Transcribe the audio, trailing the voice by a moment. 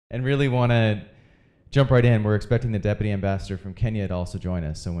and really want to jump right in. We're expecting the Deputy Ambassador from Kenya to also join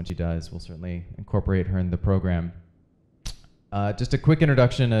us, so when she does, we'll certainly incorporate her in the program. Just a quick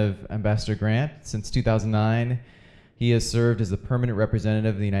introduction of Ambassador Grant. Since 2009, he has served as the permanent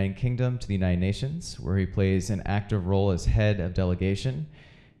representative of the United Kingdom to the United Nations, where he plays an active role as head of delegation.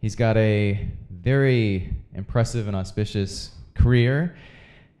 He's got a very impressive and auspicious career,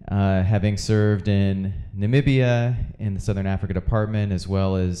 having served in Namibia, in the Southern Africa Department, as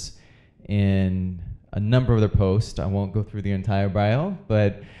well as in a number of other posts. I won't go through the entire bio,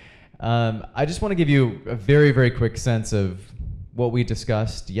 but I just want to give you a very, very quick sense of what we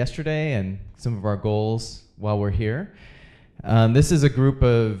discussed yesterday and some of our goals while we're here. This is a group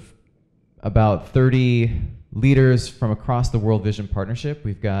of about 30 leaders from across the World Vision Partnership.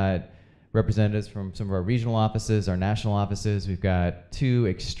 We've got representatives from some of our regional offices, our national offices. We've got 2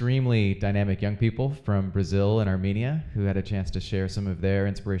 extremely dynamic young people from Brazil and Armenia who had a chance to share some of their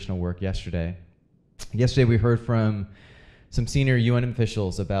inspirational work yesterday. Yesterday we heard from some senior UN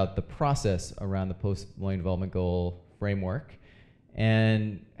officials about the process around the Post-Millennium Development Goal framework,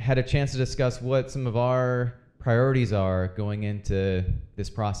 and had a chance to discuss what some of our priorities are going into this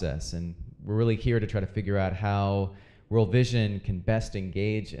process. And we're really here to try to figure out how World Vision can best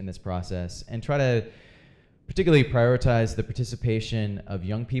engage in this process and try to particularly prioritize the participation of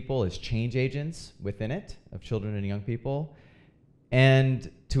young people as change agents within it, of children and young people, and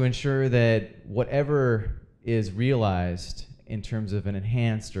to ensure that whatever is realized in terms of an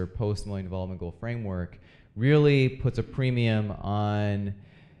enhanced or post-Millennium Development Goal framework really puts a premium on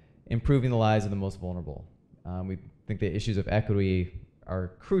improving the lives of the most vulnerable. We think the issues of equity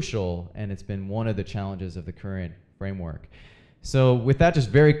are crucial, and it's been one of the challenges of the current framework. So with that just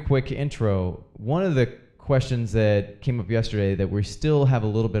very quick intro, one of the questions that came up yesterday that we still have a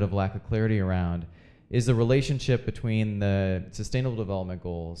little bit of lack of clarity around is the relationship between the Sustainable Development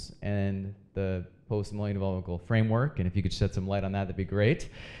Goals and the Post-Millennium Development Goal framework, and if you could shed some light on that, that'd be great.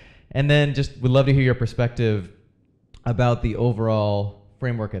 And then just would love to hear your perspective about the overall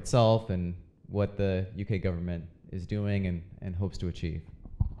framework itself and what the UK government is doing and hopes to achieve.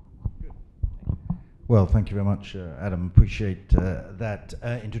 Well, thank you very much, Adam. Appreciate that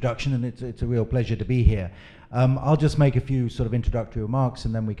introduction, and it's a real pleasure to be here. I'll just make a few sort of introductory remarks,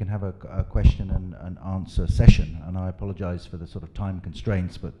 and then we can have a question and answer session. And I apologize for the sort of time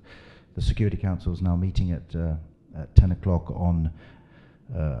constraints, but the Security Council is now meeting at 10 o'clock on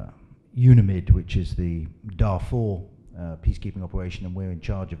UNAMID, which is the Darfur peacekeeping operation, and we're in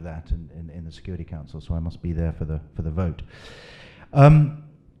charge of that in the Security Council, so I must be there for the vote.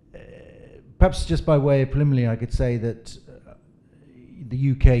 Perhaps just by way of preliminary, I could say that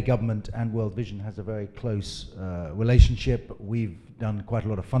the UK government and World Vision has a very close relationship. We've done quite a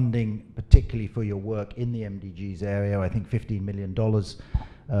lot of funding, particularly for your work in the MDGs area. I think $15 million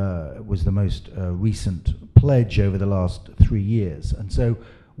was the most recent pledge over the last 3 years. And so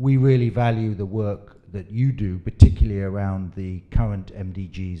we really value the work that you do, particularly around the current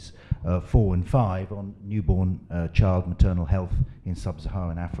MDGs 4 and 5 on newborn child maternal health in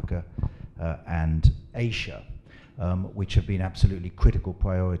sub-Saharan Africa and Asia, which have been absolutely critical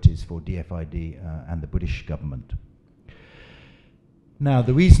priorities for DFID and the British government. Now,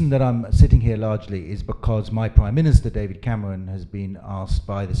 the reason that I'm sitting here largely is because my Prime Minister, David Cameron, has been asked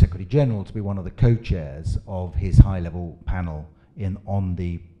by the Secretary General to be one of the co-chairs of his high-level panel on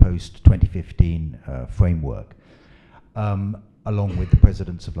the post-2015 framework, along with the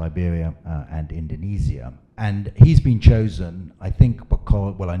presidents of Liberia and Indonesia. And he's been chosen, I think,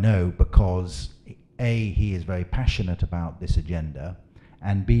 because, well, I know, because A, he is very passionate about this agenda,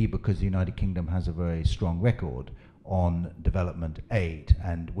 and B, because the United Kingdom has a very strong record on development aid,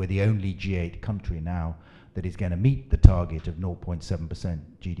 and we're the only G8 country now that is going to meet the target of 0.7%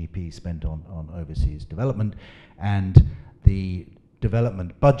 GDP spent on overseas development, and the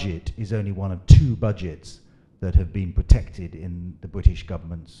development budget is only one of 2 budgets that have been protected in the British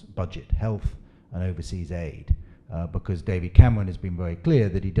government's budget, health and overseas aid, because David Cameron has been very clear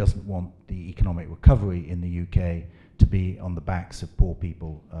that he doesn't want the economic recovery in the UK to be on the backs of poor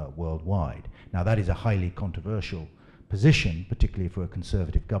people worldwide. Now, that is a highly controversial position, particularly for a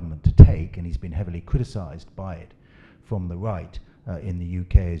Conservative government to take, and he's been heavily criticised by it from the right in the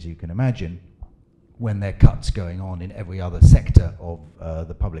UK, as you can imagine, when there are cuts going on in every other sector of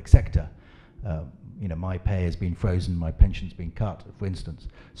the public sector. You know, my pay has been frozen, my pension's been cut, for instance.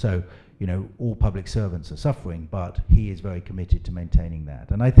 So, you know, all public servants are suffering, but he is very committed to maintaining that.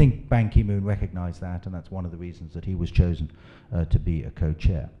 And I think Ban Ki-moon recognized that, and that's one of the reasons that he was chosen to be a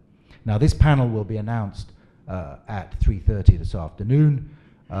co-chair. Now, this panel will be announced at 3:30 this afternoon.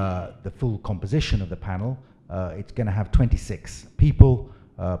 The full composition of the panel, it's going to have 26 people.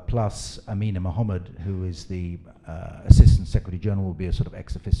 plus Amina Mohammed, who is the Assistant Secretary General, will be a sort of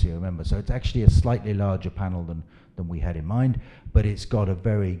ex officio member. So it's actually a slightly larger panel than we had in mind, but it's got a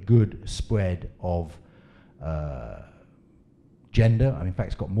very good spread of gender. I mean, in fact,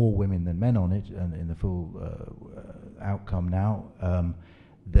 it's got more women than men on it, and in the full outcome now.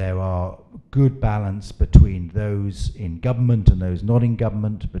 There are good balance between those in government and those not in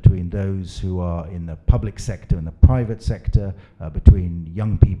government, between those who are in the public sector and the private sector, between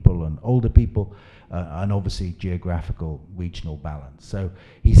young people and older people, and obviously geographical, regional balance. So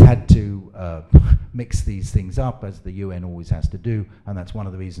he's had to mix these things up, as the UN always has to do, and that's one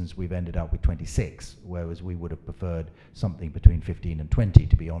of the reasons we've ended up with 26, whereas we would have preferred something between 15 and 20,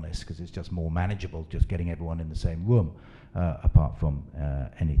 to be honest, because it's just more manageable just getting everyone in the same room. Apart from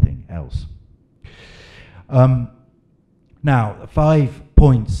anything else. Now, 5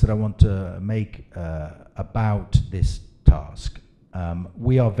 points that I want to make about this task.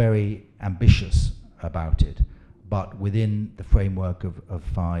 We are very ambitious about it, but within the framework of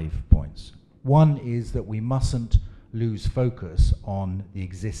 5 points. One is that we mustn't lose focus on the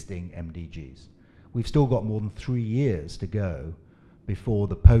existing MDGs. We've still got more than 3 years to go before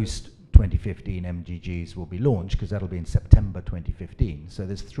the post-2015 MDGs will be launched, because that'll be in September 2015. So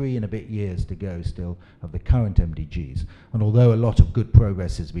there's 3 and a bit years to go still of the current MDGs. And although a lot of good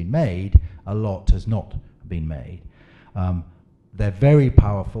progress has been made, a lot has not been made. They're very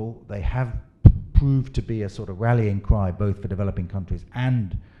powerful. They have proved to be a sort of rallying cry both for developing countries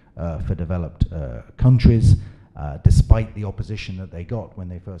and for developed countries, despite the opposition that they got when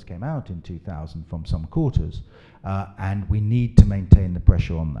they first came out in 2000 from some quarters. And we need to maintain the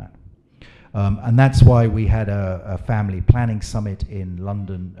pressure on that. And that's why we had a family planning summit in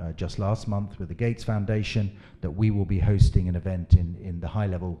London just last month with the Gates Foundation, that we will be hosting an event in the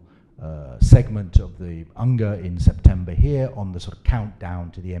high-level segment of the UNGA in September here on the sort of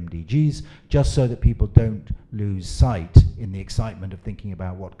countdown to the MDGs, just so that people don't lose sight in the excitement of thinking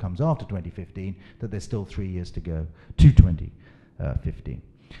about what comes after 2015, that there's still 3 years to go to 2015.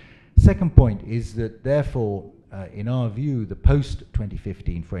 Second point is that, therefore, in our view, the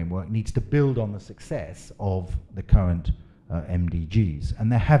post-2015 framework needs to build on the success of the current MDGs.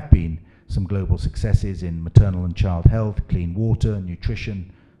 And there have been some global successes in maternal and child health, clean water,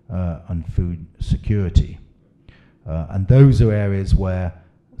 nutrition, and food security. And those are areas where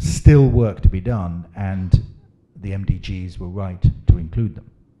still work to be done, and the MDGs were right to include them.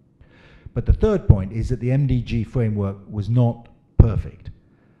 But the third point is that the MDG framework was not perfect.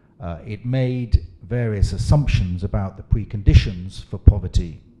 It made various assumptions about the preconditions for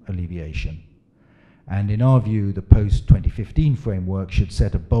poverty alleviation. And in our view, the post-2015 framework should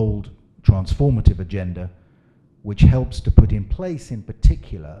set a bold, transformative agenda which helps to put in place, in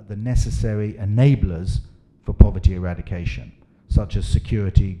particular, the necessary enablers for poverty eradication, such as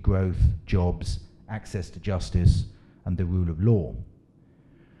security, growth, jobs, access to justice, and the rule of law,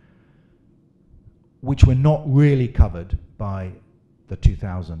 which were not really covered by the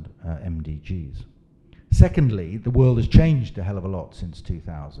 2000 MDGs. Secondly, the world has changed a hell of a lot since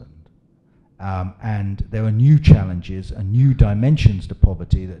 2000. And there are new challenges and new dimensions to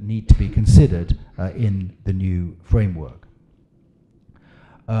poverty that need to be considered in the new framework.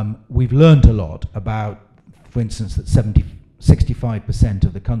 We've learned a lot about, for instance, that 65%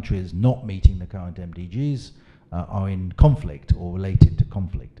 of the countries not meeting the current MDGs are in conflict or related to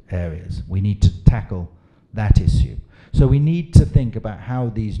conflict areas. We need to tackle that issue. So we need to think about how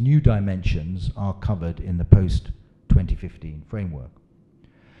these new dimensions are covered in the post-2015 framework.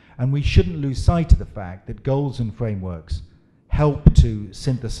 And we shouldn't lose sight of the fact that goals and frameworks help to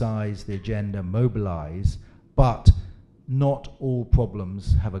synthesize the agenda, mobilize, but not all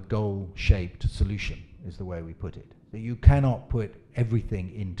problems have a goal-shaped solution, is the way we put it. So you cannot put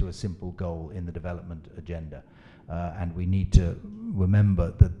everything into a simple goal in the development agenda. And we need to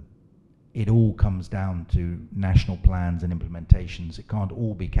remember that it all comes down to national plans and implementations. It can't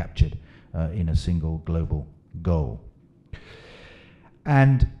all be captured in a single global goal.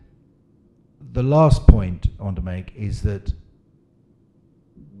 And the last point I want to make is that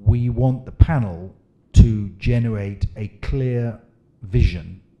we want the panel to generate a clear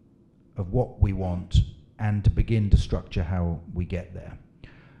vision of what we want and to begin to structure how we get there.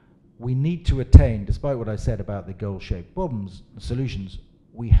 We need to attain, despite what I said about the goal-shaped problems, solutions,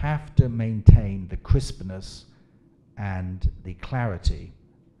 we have to maintain the crispness and the clarity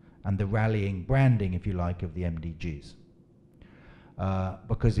and the rallying branding, if you like, of the MDGs.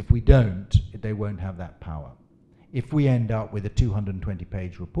 Because if we don't, they won't have that power. If we end up with a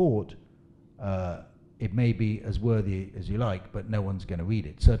 220-page report, it may be as worthy as you like, but no one's going to read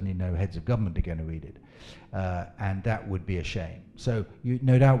it. Certainly no heads of government are going to read it. And that would be a shame. So you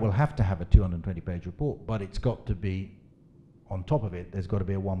no doubt will have to have a 220-page report, but it's got to be, on top of it, there's got to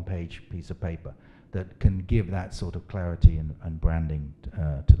be a one-page piece of paper that can give that sort of clarity and branding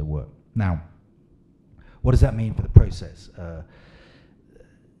to the work. Now, what does that mean for the process?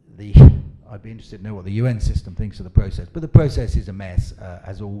 I'd be interested to know what the UN system thinks of the process, but the process is a mess,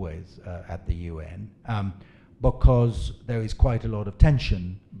 as always, at the UN, because there is quite a lot of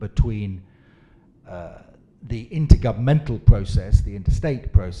tension between the intergovernmental process, the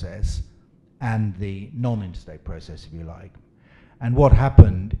interstate process, and the non-interstate process, if you like. And what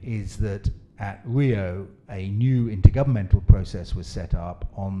happened is that at Rio, a new intergovernmental process was set up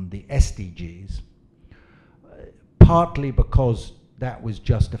on the SDGs, partly because that was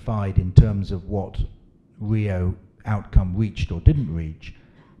justified in terms of what Rio outcome reached or didn't reach,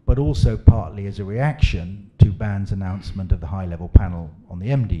 but also partly as a reaction to Ban's announcement of the high-level panel on the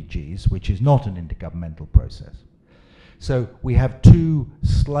MDGs, which is not an intergovernmental process. So we have two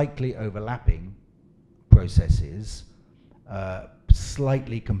slightly overlapping processes,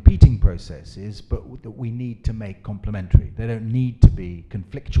 slightly competing processes, but that we need to make complementary. They don't need to be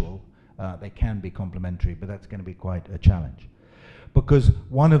conflictual. They can be complementary, but that's going to be quite a challenge. Because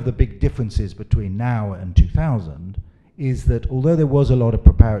one of the big differences between now and 2000 is that although there was a lot of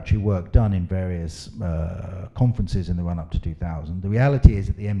preparatory work done in various conferences in the run-up to 2000, the reality is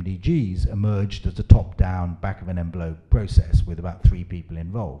that the MDGs emerged as a top-down, back-of-an-envelope process with about 3 people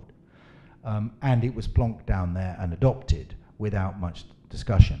involved. And it was plonked down there and adopted without much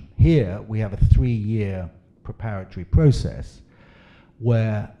discussion. Here, we have a 3-year preparatory process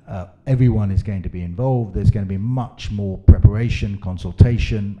where everyone is going to be involved. There's going to be much more preparation,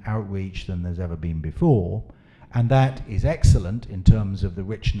 consultation, outreach than there's ever been before. And that is excellent in terms of the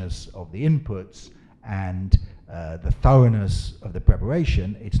richness of the inputs and the thoroughness of the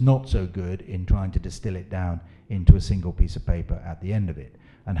preparation. It's not so good in trying to distill it down into a single piece of paper at the end of it.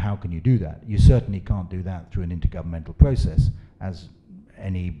 And how can you do that? You certainly can't do that through an intergovernmental process, as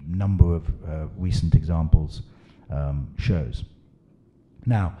any number of recent examples shows.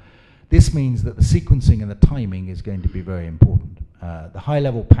 Now, this means that the sequencing and the timing is going to be very important. The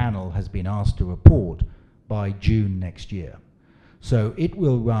high-level panel has been asked to report by June next year. So it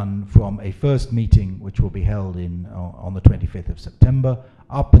will run from a first meeting, which will be held on the 25th of September,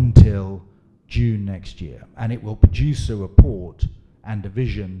 up until June next year. And it will produce a report and a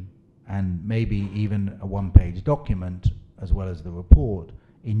vision and maybe even a one-page document, as well as the report,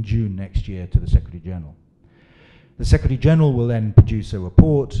 in June next year to the Secretary-General. The Secretary-General will then produce a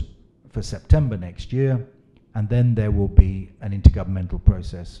report for September next year, and then there will be an intergovernmental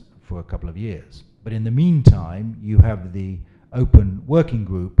process for a couple of years. But in the meantime, you have the open working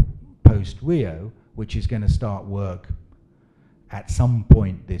group post-Rio, which is going to start work at some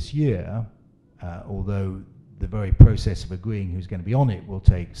point this year, although the very process of agreeing who's going to be on it will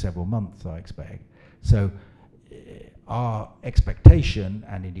take several months, I expect. So our expectation,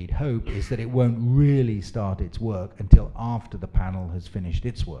 and indeed hope, is that it won't really start its work until after the panel has finished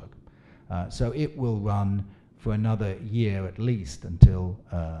its work. So it will run for another year at least until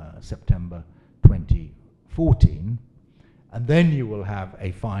September 2014. And then you will have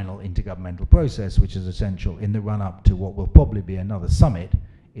a final intergovernmental process, which is essential in the run-up to what will probably be another summit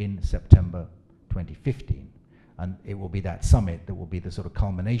in September 2015. And it will be that summit that will be the sort of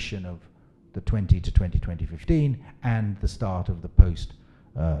culmination of the 2015 and the start of the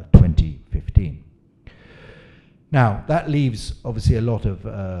post-2015. Now, that leaves obviously a lot of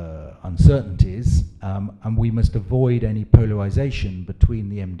uncertainties, and we must avoid any polarization between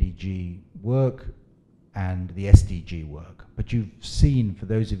the MDG work and the SDG work. But you've seen, for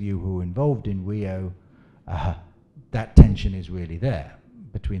those of you who were involved in Rio, that tension is really there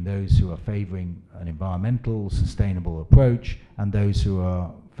between those who are favoring an environmental, sustainable approach and those who are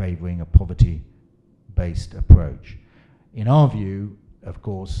favoring a poverty-based approach. In our view, of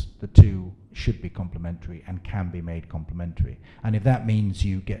course, the two should be complementary and can be made complementary. And if that means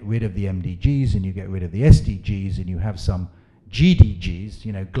you get rid of the MDGs and you get rid of the SDGs and you have some GDGs,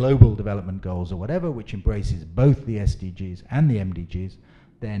 you know, global development goals or whatever, which embraces both the SDGs and the MDGs,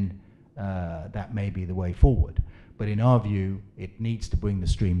 then that may be the way forward. But in our view, it needs to bring the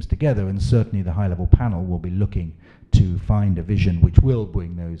streams together, and certainly the high-level panel will be looking to find a vision which will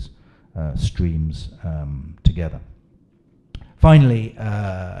bring those streams together. Finally,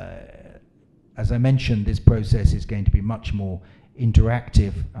 as I mentioned, this process is going to be much more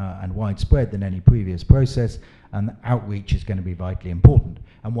interactive and widespread than any previous process, and outreach is going to be vitally important.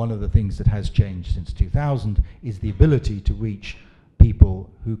 And one of the things that has changed since 2000 is the ability to reach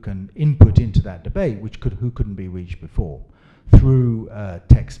people who can input into that debate, who couldn't be reached before, through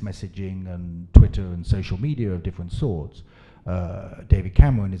text messaging and Twitter and social media of different sorts. David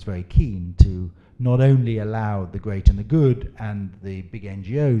Cameron is very keen to not only allow the great and the good and the big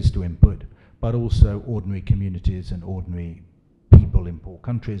NGOs to input, but also ordinary communities and ordinary people in poor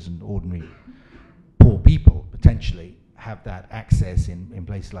countries and ordinary poor people potentially have that access in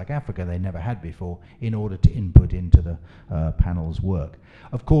places like Africa they never had before in order to input into the panel's work.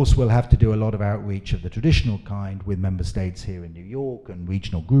 Of course, we'll have to do a lot of outreach of the traditional kind with member states here in New York and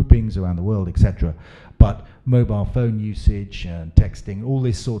regional groupings around the world, etc. But mobile phone usage and texting, all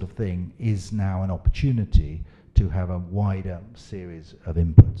this sort of thing is now an opportunity to have a wider series of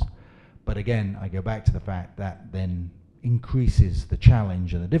inputs. But again, I go back to the fact that then increases the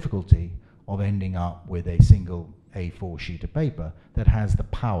challenge and the difficulty of ending up with a single A4 sheet of paper that has the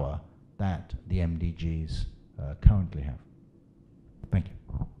power that the MDGs currently have. Thank you.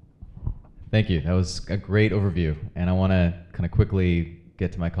 Thank you. That was a great overview. And I want to kind of quickly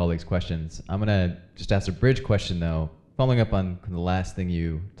get to my colleagues' questions. I'm going to just ask a bridge question, though, following up on the last thing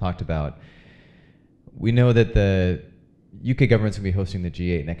you talked about. We know that the UK government's going to be hosting the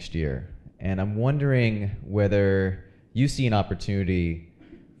G8 next year. And I'm wondering whether you see an opportunity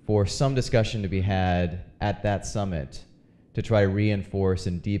for some discussion to be had at that summit to try to reinforce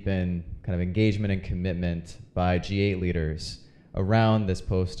and deepen kind of engagement and commitment by G8 leaders around this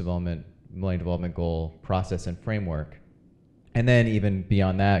post-development, Millennium Development Goal process and framework. And then even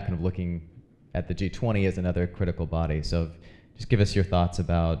beyond that, kind of looking at the G20 as another critical body. So just give us your thoughts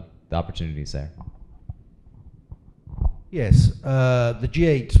about the opportunities there. Yes, the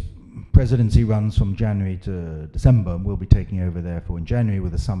G8 presidency runs from January to December, and we'll be taking over therefore in January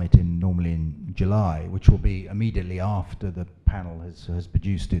with a summit normally in July, which will be immediately after the panel has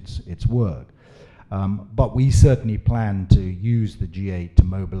produced its work. But we certainly plan to use the G8 to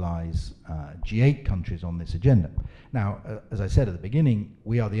mobilize G8 countries on this agenda. Now, as I said at the beginning,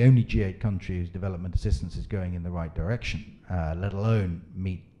 we are the only G8 country whose development assistance is going in the right direction, let alone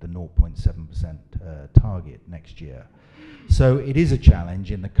meet the 0.7% target next year. So it is a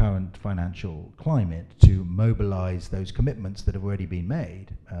challenge in the current financial climate to mobilize those commitments that have already been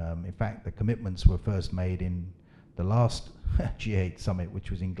made. In fact, the commitments were first made in the last G8 summit, which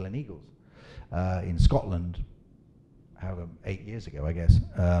was in Gleneagles in Scotland, 8 years ago, I guess.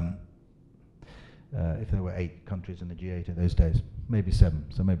 If there were 8 countries in the G8 in those days, maybe 7,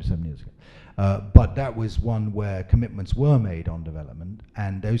 so maybe 7 years ago. But that was one where commitments were made on development,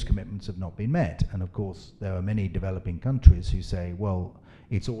 and those commitments have not been met. And of course, there are many developing countries who say, well,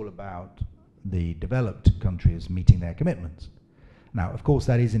 it's all about the developed countries meeting their commitments. Now, of course,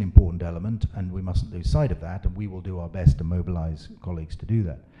 that is an important element, and we mustn't lose sight of that, and we will do our best to mobilize colleagues to do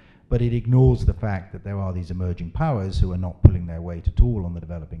that. But it ignores the fact that there are these emerging powers who are not pulling their weight at all on the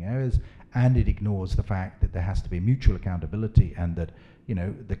developing areas, and it ignores the fact that there has to be mutual accountability, and that, you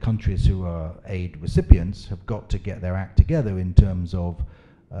know, the countries who are aid recipients have got to get their act together in terms of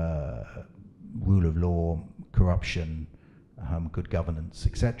rule of law, corruption, good governance,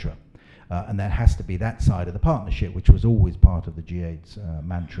 etc. And there has to be that side of the partnership, which was always part of the G8's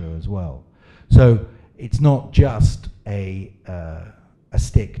mantra as well. So it's not just a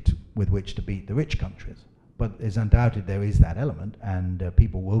stick with which to beat the rich countries, but there's undoubted there is that element, and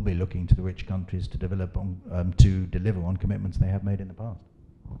people will be looking to the rich countries to develop on, to deliver on commitments they have made in the past.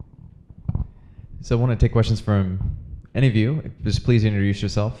 So I want to take questions from any of you. Just please introduce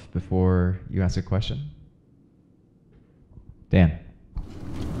yourself before you ask a question. Dan.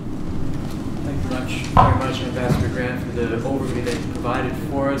 Thank you very much, Ambassador Grant, for the overview that you provided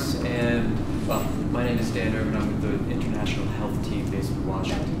for us. And, well, my name is Dan Irvin. I'm with the International Health Team based in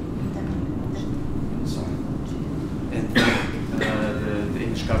Washington. Sorry. And thank the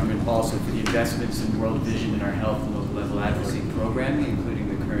English government also for the investments in World Vision in our health and local level advocacy programming, including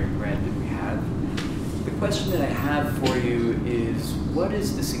the current grant that we have. The question that I have for you is, what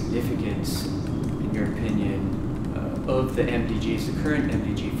is the significance, in your opinion, of the MDGs, the current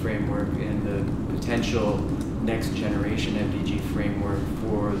MDG framework, and the potential next generation MDG framework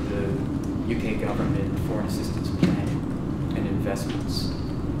for the UK government foreign assistance planning and investments?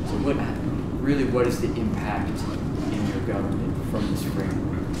 So what is the impact in your government from this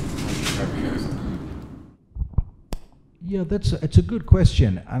framework? Yeah, it's a good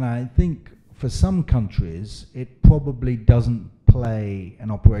question, and I think for some countries it probably doesn't play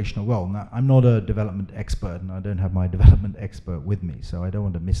an operational role. Now, I'm not a development expert, and I don't have my development expert with me, so I don't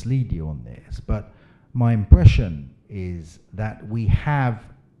want to mislead you on this, but my impression is that we have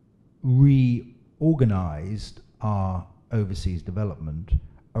reorganized our overseas development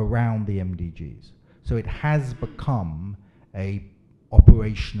around the MDGs. So it has become a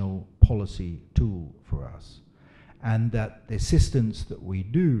operational policy tool for us, and that the assistance that we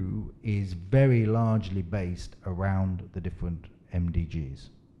do is very largely based around the different MDGs.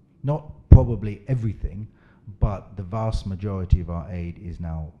 Not probably everything, but the vast majority of our aid is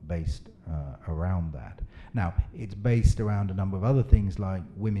now based around that. Now, it's based around a number of other things like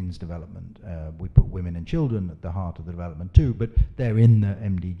women's development. We put women and children at the heart of the development too, but they're in the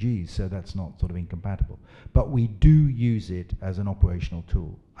MDGs, so that's not sort of incompatible. But we do use it as an operational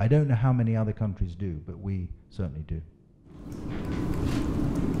tool. I don't know how many other countries do, but we certainly do.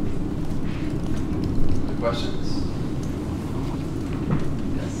 Questions?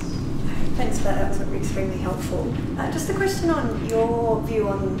 Thanks for that. That was extremely helpful. Just a question on your view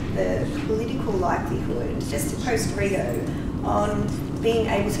on the political likelihood, just post-Rio, on being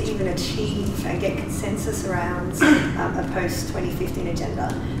able to even achieve and get consensus around a post-2015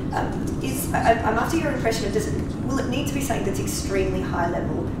 agenda. I'm after your impression of, will it need to be something that's extremely high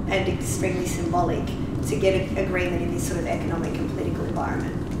level and extremely symbolic to get an agreement in this sort of economic and political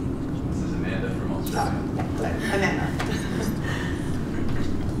environment? This is Amanda from Australia. Hello, Amanda.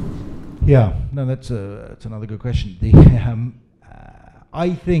 Yeah, no, that's another good question. I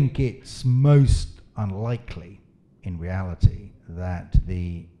think it's most unlikely, in reality, that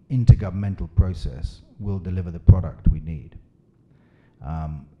the intergovernmental process will deliver the product we need.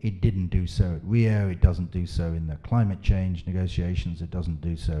 It didn't do so at Rio. It doesn't do so in the climate change negotiations. It doesn't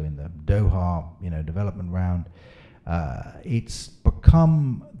do so in the Doha, development round. It's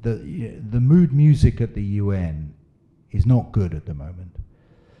become the mood music at the UN is not good at the moment.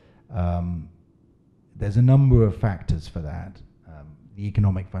 There's a number of factors for that. The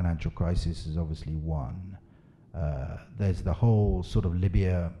economic financial crisis is obviously one. There's the whole sort of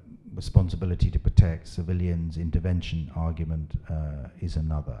Libya responsibility to protect civilians intervention argument is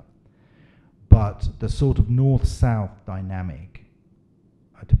another. But the sort of north-south dynamic,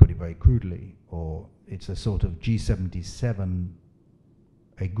 to put it very crudely, or it's a sort of G77,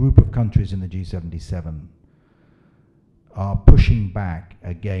 a group of countries in the G77 are pushing back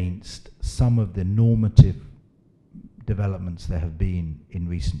against some of the normative developments there have been in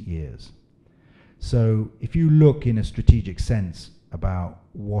recent years. So if you look in a strategic sense about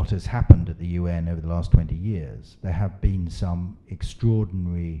what has happened at the UN over the last 20 years, there have been some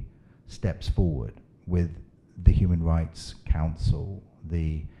extraordinary steps forward with the Human Rights Council,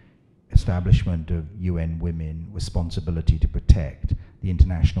 the establishment of UN Women, responsibility to protect, the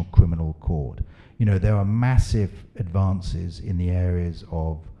International Criminal Court. There are massive advances in the areas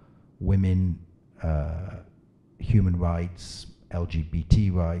of women, human rights,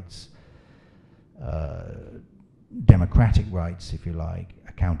 LGBT rights, democratic rights, if you like,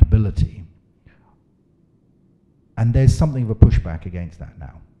 accountability. And there's something of a pushback against that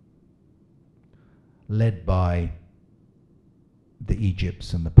now, led by the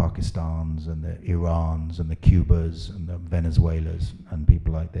Egypts and the Pakistans and the Irans and the Cubas and the Venezuelas and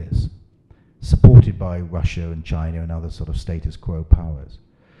people like this, supported by Russia and China and other sort of status quo powers.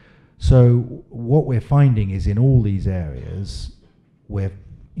 So what we're finding is in all these areas, we're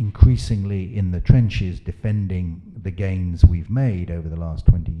increasingly in the trenches defending the gains we've made over the last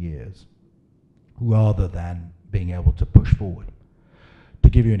 20 years, rather than being able to push forward. To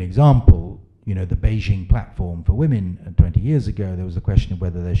give you an example, the Beijing platform for women 20 years ago, there was a question of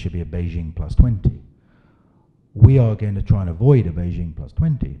whether there should be a Beijing plus 20. We are going to try and avoid a Beijing plus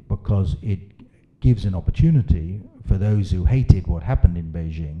 20 because it gives an opportunity for those who hated what happened in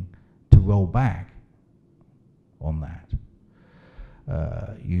Beijing to roll back on that.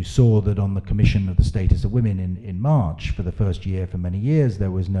 You saw that on the Commission of the Status of Women in March, for the first year for many years,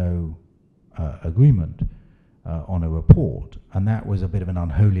 there was no agreement on a report, and that was a bit of an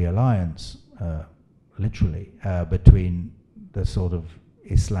unholy alliance, literally, between the sort of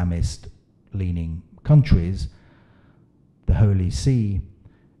Islamist-leaning countries, the Holy See,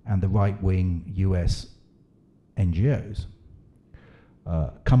 and the right-wing US NGOs,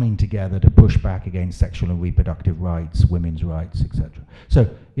 coming together to push back against sexual and reproductive rights, women's rights, etc. So,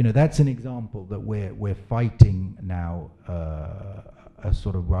 that's an example that we're fighting now a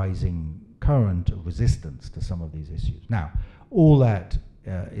sort of rising current of resistance to some of these issues. Now, all that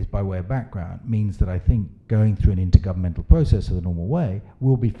is by way of background, means that I think going through an intergovernmental process of the normal way,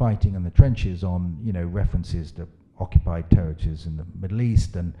 we'll be fighting in the trenches on, references to occupied territories in the Middle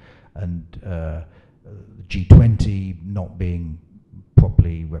East and G20 not being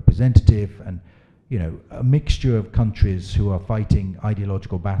properly representative, and a mixture of countries who are fighting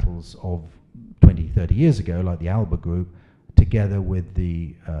ideological battles of 20, 30 years ago, like the Alba Group, together with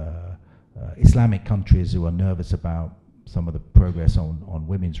the Islamic countries who are nervous about some of the progress on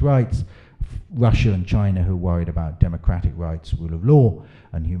women's rights, Russia and China who are worried about democratic rights, rule of law,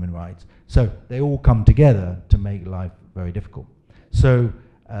 and human rights. So they all come together to make life very difficult. So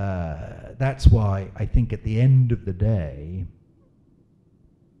that's why I think at the end of the day,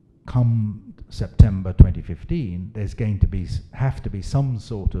 come September 2015, there's going to have to be some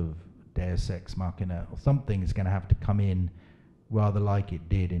sort of deus ex machina, or something is going to have to come in rather like it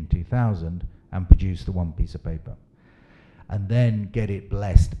did in 2000 and produce the one piece of paper. And then get it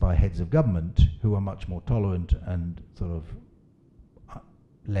blessed by heads of government who are much more tolerant and sort of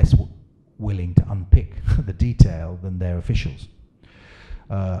less willing to unpick the detail than their officials.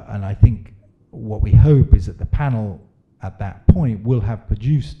 And I think what we hope is that the panel at that point will have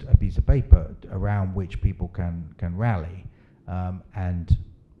produced a piece of paper around which people can rally and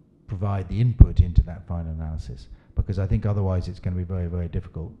provide the input into that final analysis. Because I think otherwise it's going to be very, very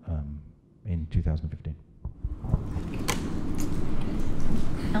difficult in 2015.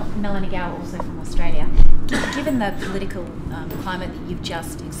 Melanie Gow, also from Australia. Given the political climate that you've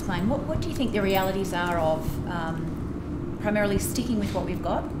just explained, what do you think the realities are of primarily sticking with what we've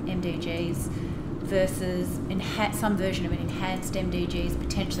got, MDGs, versus some version of an enhanced MDGs,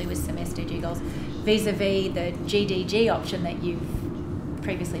 potentially with some SDG goals, vis-a-vis the GDG option that you've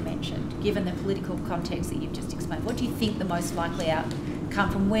previously mentioned? Given the political context that you've just explained, what do you think the most likely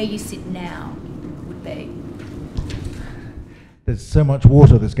outcome from where you sit now would be? There's so much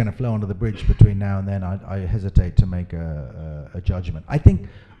water that's going to flow under the bridge between now and then. I hesitate to make a judgment. I think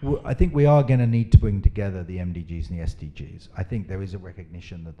we are going to need to bring together the MDGs and the SDGs. I think there is a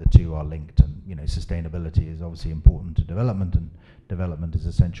recognition that the two are linked, and sustainability is obviously important to development, and development is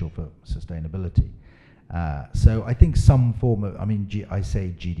essential for sustainability. So I think some form of, I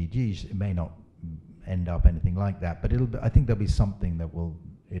say GDGs, it may not end up anything like that, but I think there'll be something that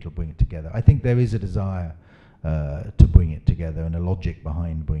it'll bring it together. I think there is a desire to bring it together and a logic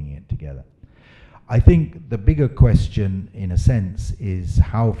behind bringing it together. I think the bigger question, in a sense, is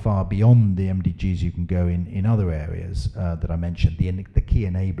how far beyond the MDGs you can go in other areas that I mentioned, the key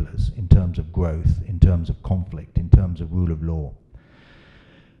enablers in terms of growth, in terms of conflict, in terms of rule of law,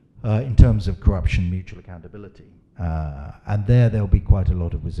 in terms of corruption, mutual accountability. And there'll be quite a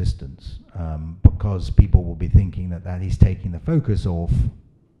lot of resistance because people will be thinking that is taking the focus off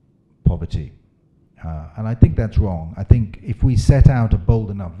poverty. And I think that's wrong. I think if we set out a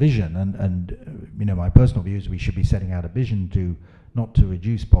bold enough vision, and my personal view is we should be setting out a vision to not to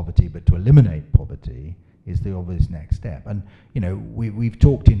reduce poverty, but to eliminate poverty, is the obvious next step. And we've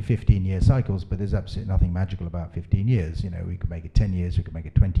talked in 15-year cycles, but there's absolutely nothing magical about 15 years. We could make it 10 years, we could make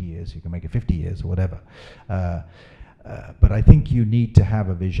it 20 years, you can make it 50 years, or whatever. But I think you need to have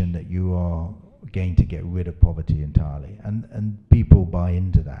a vision that you are going to get rid of poverty entirely, and people buy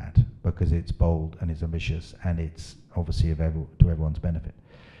into that because it's bold and it's ambitious and it's obviously to everyone's benefit.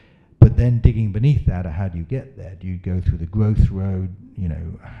 But then digging beneath that, how do you get there? Do you go through the growth road?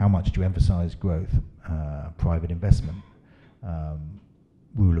 How much do you emphasize growth, private investment,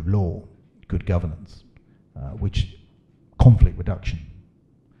 rule of law, good governance, conflict reduction?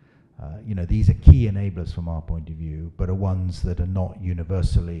 These are key enablers from our point of view, but are ones that are not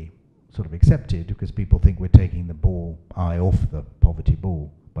universally sort of accepted because people think we're taking the eye off the poverty ball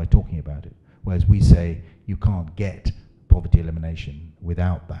by talking about it. Whereas we say you can't get poverty elimination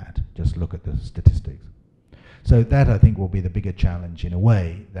without that. Just look at the statistics. So that, I think, will be the bigger challenge in a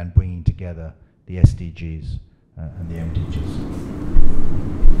way than bringing together the SDGs and the MDGs.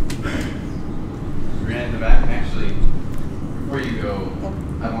 Grant in the back, actually, before you go,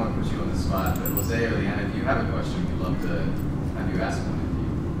 I don't want to put you on the spot, but Jose or Leanna, if you have a question, we'd love to have you ask one if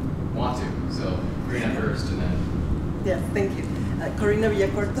you want to. So, Karina first, and then... Yes, thank you. Corina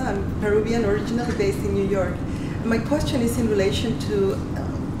Villacorta, I'm Peruvian, originally based in New York. My question is in relation to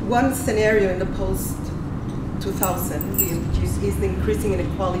one scenario in the post-2000, the MDGs, is the increasing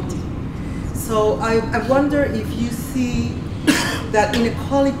inequality. So I wonder if you see that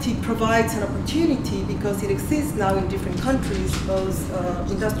inequality provides an opportunity because it exists now in different countries, both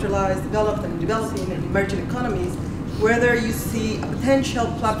industrialized, developed, and developing and emerging economies, whether you see a potential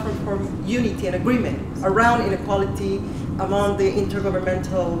platform for unity and agreement around inequality among the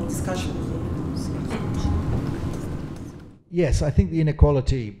intergovernmental discussion. Yes, I think the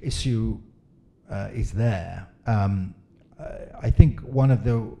inequality issue is there. I think one of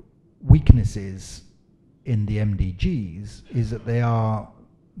the weaknesses in the MDGs is that they are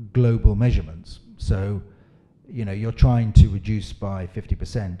global measurements. So, you're trying to reduce by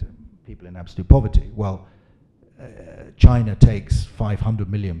 50% people in absolute poverty. Well, China takes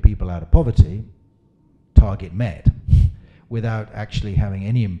 500 million people out of poverty, target met, without actually having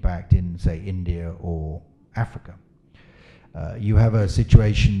any impact in, say, India or Africa. You have a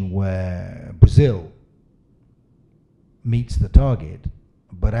situation where Brazil meets the target,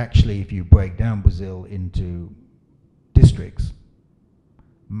 but actually if you break down Brazil into districts,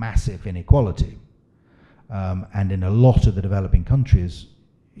 massive inequality. And in a lot of the developing countries,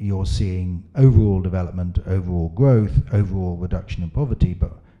 you're seeing overall development, overall growth, overall reduction in poverty,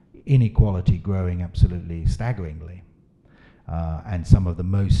 but inequality growing absolutely staggeringly. And some of the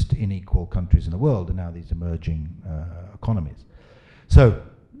most unequal countries in the world are now these emerging economies. So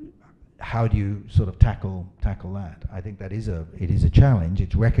how do you sort of tackle that? I think that it is a challenge.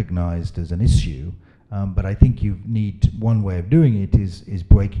 It's recognized as an issue, but I think you need, one way of doing it is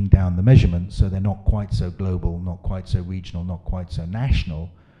breaking down the measurements so they're not quite so global, not quite so regional, not quite so national,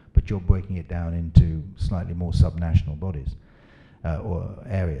 but you're breaking it down into slightly more subnational bodies or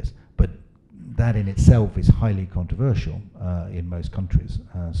areas. But that in itself is highly controversial in most countries,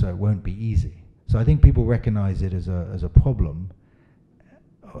 so it won't be easy. So I think people recognize it as a problem.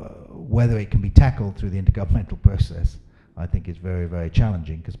 Whether it can be tackled through the intergovernmental process, I think is very, very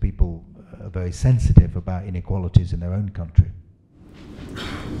challenging, because people are very sensitive about inequalities in their own country.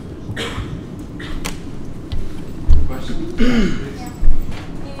 Question? Yeah.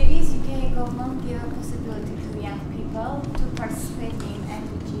 Is UK government give a possibility to young people to participate in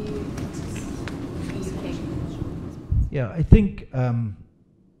MDG in UK? Yeah, I think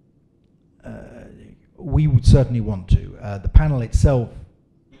we would certainly want to. The panel itself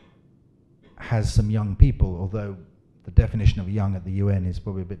has some young people, although the definition of young at the UN is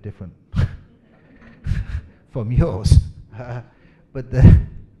probably a bit different from yours. But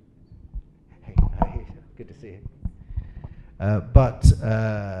hey, good to see you. But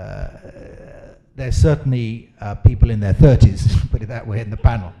there's certainly people in their 30s, put it that way, in the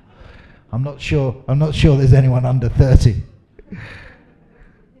panel. I'm not sure there's anyone under 30.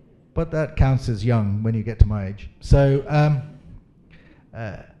 But that counts as young when you get to my age. So,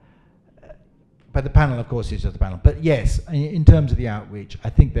 but the panel, of course, is just a panel. But yes, in terms of the outreach, I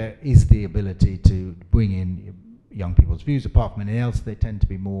think there is the ability to bring in young people's views. Apart from anything else, they tend to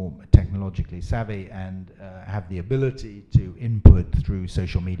be more technologically savvy and have the ability to input through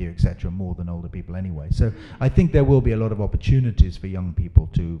social media, etc., more than older people anyway. So I think there will be a lot of opportunities for young people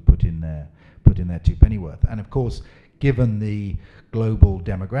to put in their two pennyworth. And of course, given the global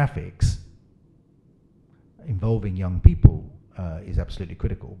demographics, involving young people is absolutely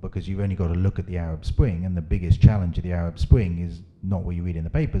critical, because you've only got to look at the Arab Spring, and the biggest challenge of the Arab Spring is not what you read in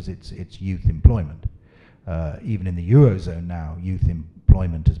the papers, it's youth employment. Even in the Eurozone now, youth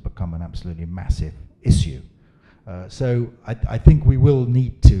employment has become an absolutely massive issue. So I think we will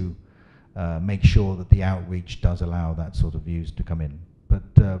need to make sure that the outreach does allow that sort of views to come in.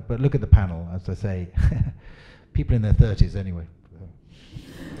 But look at the panel, as I say, people in their 30s anyway.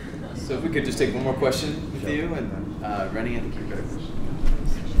 So if we could just take one more question with you, and Rennie, I think you've got a question.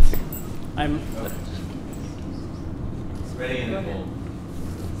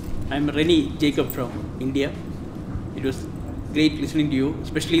 I'm Rennie Jacob from India. It was great listening to you,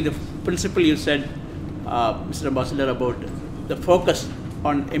 especially the principle you said, Mr. Ambassador, about the focus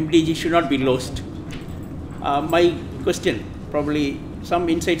on MDG should not be lost. My question, probably some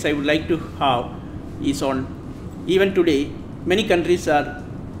insights I would like to have, is on, even today, many countries are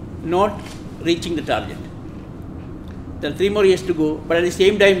not reaching the target. There are 3 more years to go, but at the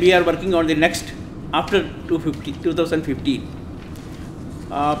same time we are working on the next after 2015.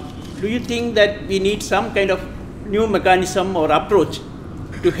 Do you think that we need some kind of new mechanism or approach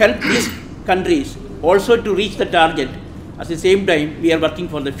to help these countries also to reach the target? At the same time, we are working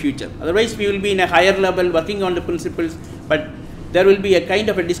for the future. Otherwise, we will be in a higher level working on the principles, but there will be a kind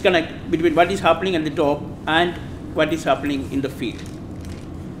of a disconnect between what is happening at the top and what is happening in the field.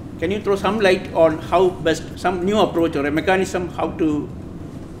 Can you throw some light on how best, some new approach or a mechanism, how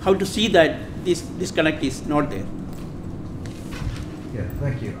to see that this disconnect is not there? Yeah,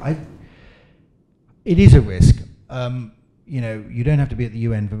 thank you. It is a risk. You know, you don't have to be at the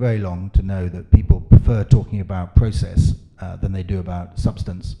UN for very long to know that people prefer talking about process than they do about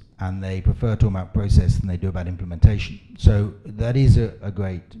substance, and they prefer talking about process than they do about implementation. So that is a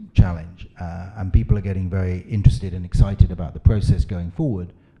great challenge, and people are getting very interested and excited about the process going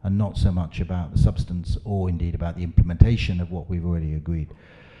forward, and not so much about the substance or indeed about the implementation of what we've already agreed.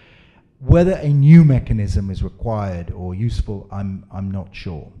 Whether a new mechanism is required or useful, I'm not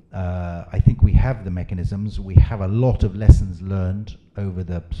sure. I think we have the mechanisms. We have a lot of lessons learned over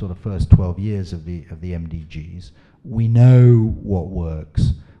the sort of first 12 years of the MDGs. We know what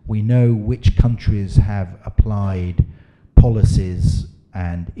works. We know which countries have applied policies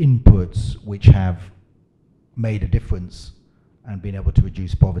and inputs which have made a difference and been able to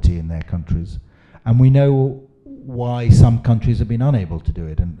reduce poverty in their countries. And we know why some countries have been unable to do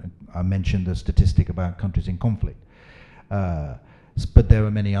it. And I mentioned the statistic about countries in conflict. But there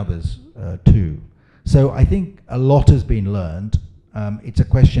are many others too. So I think a lot has been learned. It's a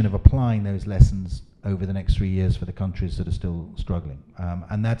question of applying those lessons over the next 3 years for the countries that are still struggling.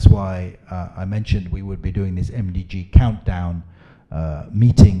 And that's why I mentioned we would be doing this MDG countdown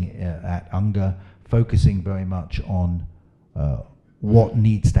meeting at UNGA, focusing very much on what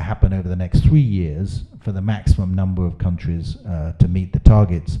needs to happen over the next 3 years for the maximum number of countries to meet the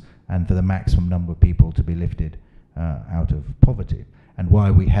targets and for the maximum number of people to be lifted out of poverty. And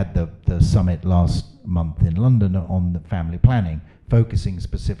why we had the summit last month in London on the family planning, focusing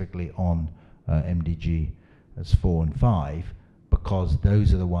specifically on MDG as 4 and 5, because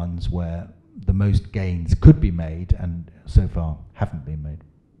those are the ones where the most gains could be made and so far haven't been made.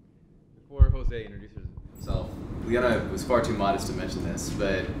 Before Jose introduces himself, Liana was far too modest to mention this,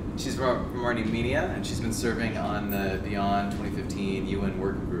 but she's from Armenia and she's been serving on the Beyond 2015 UN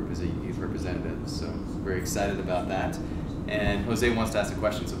Working Group as a youth representative, so very excited about that. And Jose wants to ask a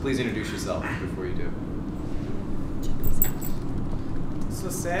question, so please introduce yourself before you do. Sou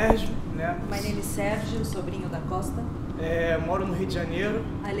Sérgio, né? My name is Sérgio, sobrinho da Costa. Moro no Rio de Janeiro,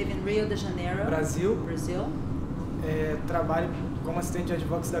 I live in Rio de Janeiro, Brasil. Brazil. Trabalho como assistente de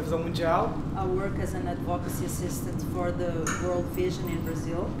advocacy da Visão Mundial. I work as an advocacy assistant for the World Vision in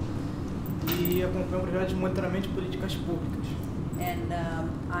Brazil. E acompanho um projeto de monitoramento de políticas públicas. And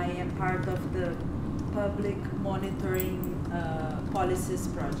I am part of the Public Monitoring Policies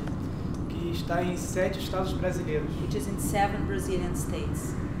Project, Que está em 7 estados brasileiros. which is in 7 Brazilian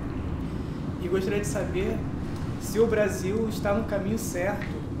states. E gostaria de saber se o Brasil está no caminho certo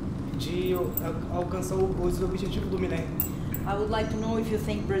de alcançar os objetivos do milênio. I would like to know if you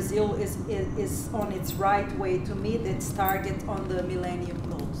think Brazil is on its right way to meet its target on the Millennium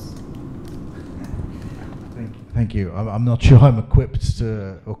Goals. Thank you. I'm not sure I'm equipped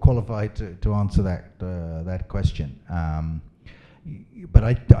to, or qualified to answer that question. But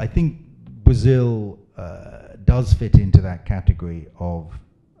I think Brazil does fit into that category of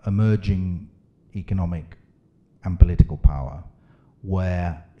emerging economic and political power,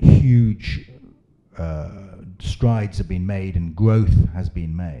 where huge strides have been made and growth has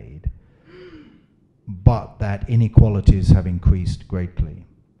been made, but that inequalities have increased greatly.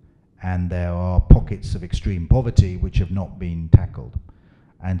 And there are pockets of extreme poverty which have not been tackled.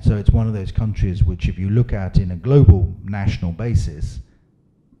 And so it's one of those countries which, if you look at in a global national basis,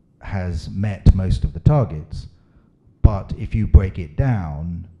 has met most of the targets. But if you break it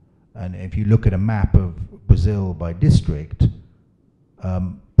down, and if you look at a map of Brazil by district,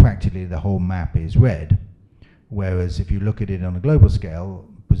 practically the whole map is red. Whereas if you look at it on a global scale,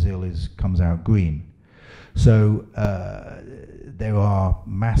 Brazil comes out green. So there are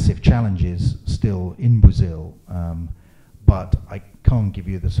massive challenges still in Brazil, but I can't give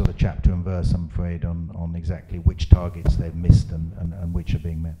you the sort of chapter and verse, I'm afraid, on exactly which targets they've missed and which are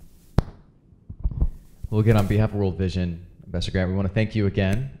being met. Well, again, on behalf of World Vision, Ambassador Grant, we want to thank you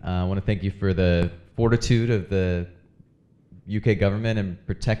again. I want to thank you for the fortitude of the UK government in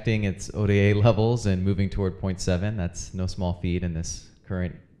protecting its ODA levels and moving toward 0.7. That's no small feat in this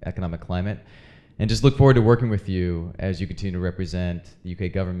current economic climate. And just look forward to working with you as you continue to represent the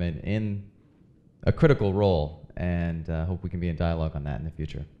UK government in a critical role, and hope we can be in dialogue on that in the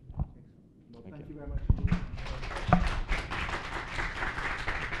future. Well, thank you very much.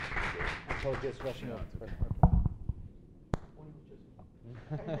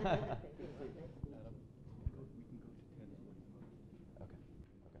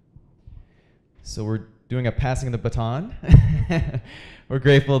 So we're doing a passing of the baton. We're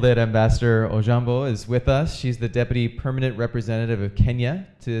grateful that Ambassador Ojiambo is with us. She's the Deputy Permanent Representative of Kenya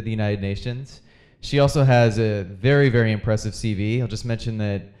to the United Nations. She also has a very, very impressive CV. I'll just mention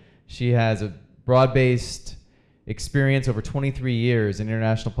that she has a broad-based experience over 23 years in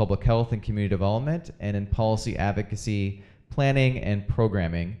international public health and community development and in policy advocacy, planning, and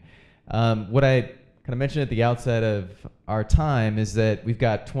programming. What I kind of mentioned at the outset of our time is that we've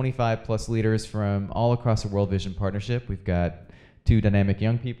got 25 plus leaders from all across the World Vision Partnership. We've got 2 dynamic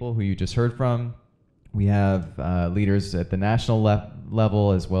young people who you just heard from. We have leaders at the national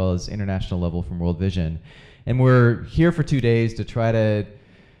level as well as international level from World Vision. And we're here for 2 days to try to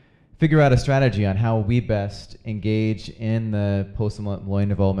figure out a strategy on how we best engage in the post-millennium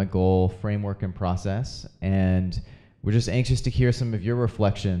development goal framework and process. And we're just anxious to hear some of your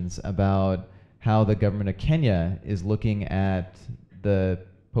reflections about how the government of Kenya is looking at the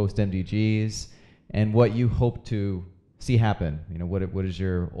post-MDGs and what you hope to see happen. You know, what is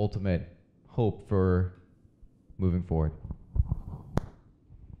your ultimate hope for moving forward?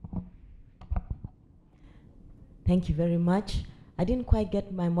 Thank you very much. I didn't quite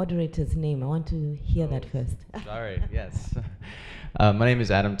get my moderator's name. I want to hear that first. Sorry, yes. My name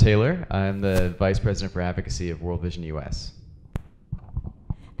is Adam Taylor. I'm the Vice President for Advocacy of World Vision US.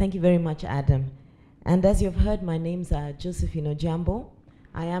 Thank you very much, Adam. And as you've heard, my name's Josephine Ojiambo.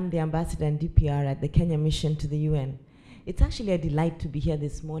 I am the Ambassador and DPR at the Kenya Mission to the UN. It's actually a delight to be here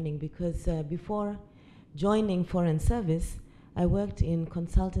this morning because before joining Foreign Service, I worked in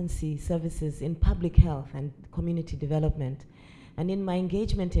consultancy services in public health and community development. And in my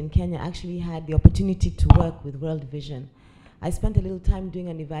engagement in Kenya, I actually had the opportunity to work with World Vision. I spent a little time doing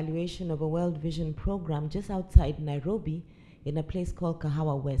an evaluation of a World Vision program just outside Nairobi in a place called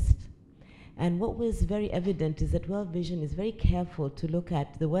Kahawa West. And what was very evident is that World Vision is very careful to look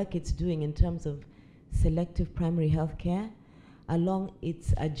at the work it's doing in terms of selective primary health care along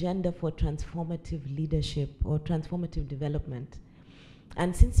its agenda for transformative leadership or transformative development.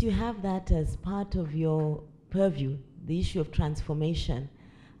 And since you have that as part of your purview, the issue of transformation,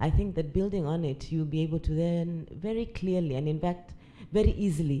 I think that building on it, you'll be able to then very clearly and in fact very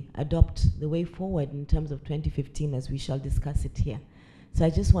easily adopt the way forward in terms of 2015 as we shall discuss it here. So I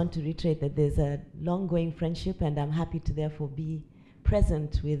just want to reiterate that there's a long-going friendship and I'm happy to therefore be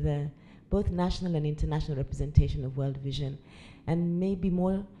present with both national and international representation of World Vision. And maybe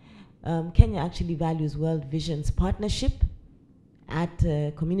more, Kenya actually values World Vision's partnership at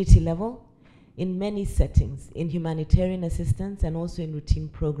community level in many settings, in humanitarian assistance and also in routine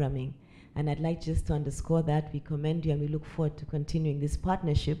programming. And I'd like just to underscore that we commend you and we look forward to continuing this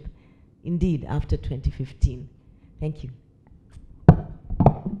partnership indeed after 2015. Thank you.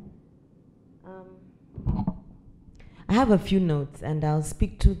 I have a few notes and I'll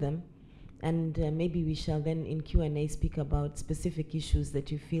speak to them and maybe we shall then in Q&A speak about specific issues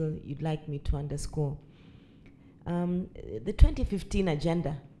that you feel you'd like me to underscore. The 2015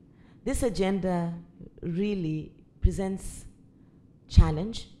 agenda. This agenda really presents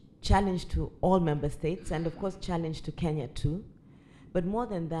challenge to all member states and of course challenge to Kenya too. But more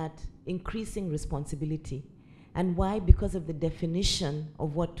than that, increasing responsibility. And why? Because of the definition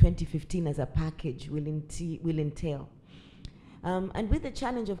of what 2015 as a package will entail. And with the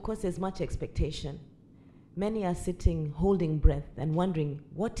challenge, of course, there's much expectation. Many are sitting, holding breath and wondering,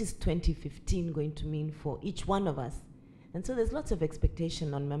 what is 2015 going to mean for each one of us? And so there's lots of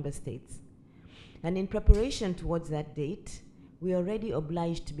expectation on member states. And in preparation towards that date, we are already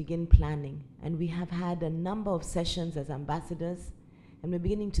obliged to begin planning. And we have had a number of sessions as ambassadors, and we're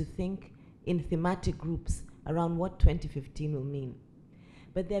beginning to think in thematic groups around what 2015 will mean.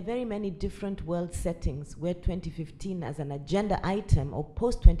 But there are very many different world settings where 2015 as an agenda item or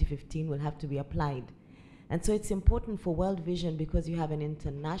post-2015 will have to be applied. And so it's important for World Vision because you have an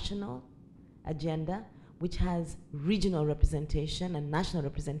international agenda which has regional representation and national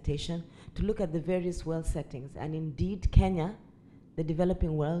representation to look at the various world settings. And indeed, Kenya, the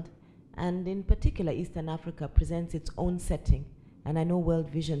developing world, and in particular Eastern Africa presents its own setting. And I know World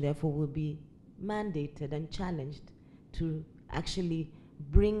Vision therefore will be mandated and challenged to actually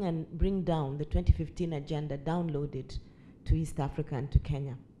bring down the 2015 agenda, download it to East Africa and to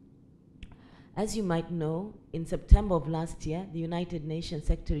Kenya. As you might know, in September of last year, the United Nations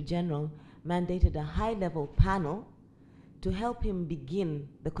Secretary General mandated a high-level panel to help him begin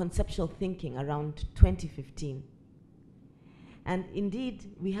the conceptual thinking around 2015. And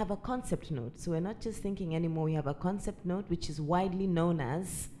indeed, we have a concept note. So we're not just thinking anymore, we have a concept note which is widely known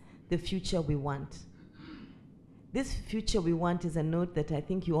as the future we want. This future we want is a note that I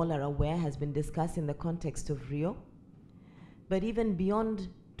think you all are aware has been discussed in the context of Rio. But even beyond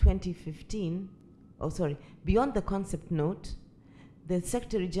 2015, beyond the concept note, the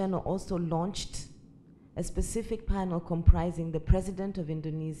Secretary General also launched a specific panel comprising the President of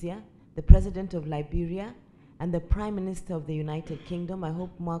Indonesia, the President of Liberia, and the Prime Minister of the United Kingdom. I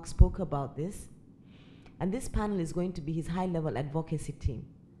hope Mark spoke about this. And this panel is going to be his high-level advocacy team,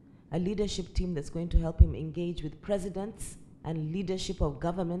 a leadership team that's going to help him engage with presidents and leadership of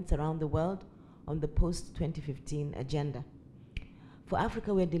governments around the world on the post-2015 agenda. For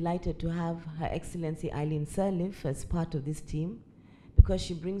Africa, we're delighted to have Her Excellency Eileen Sirleaf as part of this team because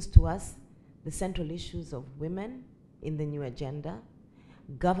she brings to us the central issues of women in the new agenda,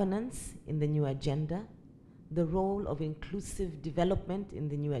 governance in the new agenda, the role of inclusive development in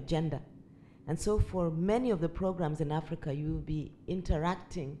the new agenda. And so for many of the programs in Africa, you will be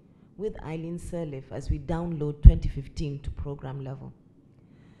interacting with Eileen Sirleaf as we download 2015 to program level.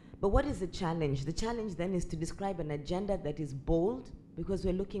 But what is the challenge? The challenge then is to describe an agenda that is bold because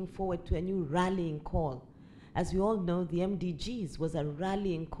we're looking forward to a new rallying call. As we all know, the MDGs was a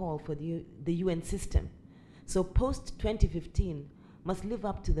rallying call for the UN system. So post-2015, must live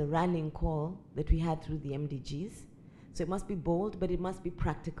up to the rallying call that we had through the MDGs. So it must be bold, but it must be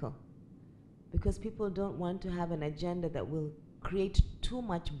practical. Because people don't want to have an agenda that will create too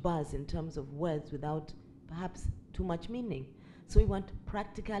much buzz in terms of words without perhaps too much meaning. So we want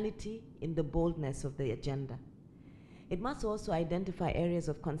practicality in the boldness of the agenda. It must also identify areas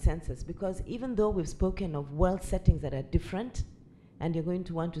of consensus, because even though we've spoken of world settings that are different, and you're going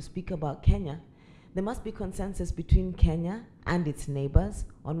to want to speak about Kenya, there must be consensus between Kenya and its neighbors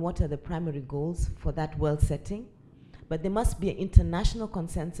on what are the primary goals for that world setting. But there must be an international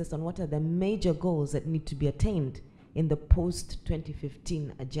consensus on what are the major goals that need to be attained in the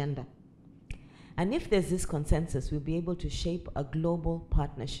post-2015 agenda. And if there's this consensus, we'll be able to shape a global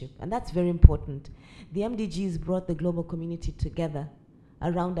partnership. And that's very important. The MDGs brought the global community together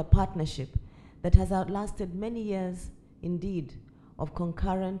around a partnership that has outlasted many years, indeed, of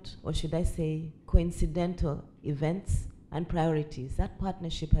concurrent, or should I say, coincidental events and priorities. That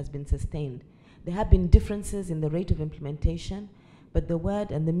partnership has been sustained. There have been differences in the rate of implementation, but the word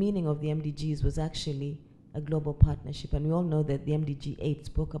and the meaning of the MDGs was actually a global partnership. And we all know that the MDG 8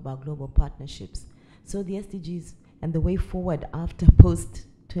 spoke about global partnerships. So the SDGs and the way forward after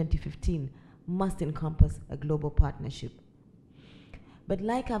post-2015 must encompass a global partnership. But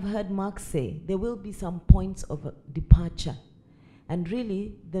like I've heard Mark say, there will be some points of departure. And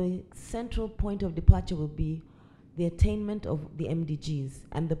really, the central point of departure will be the attainment of the MDGs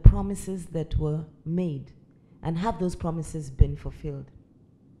and the promises that were made, and have those promises been fulfilled.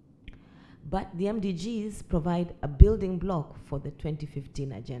 But the MDGs provide a building block for the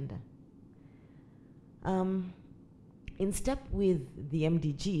 2015 agenda. In step with the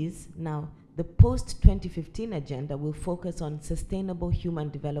MDGs, now the post-2015 agenda will focus on sustainable human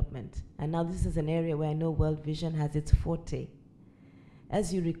development. And now this is an area where I know World Vision has its forte.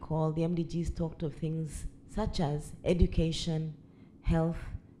 As you recall, the MDGs talked of things such as education, health,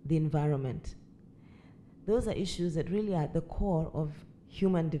 the environment. Those are issues that really are at the core of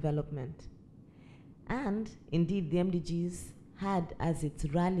human development. And indeed, the MDGs had as its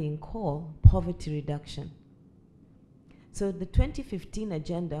rallying call poverty reduction. So the 2015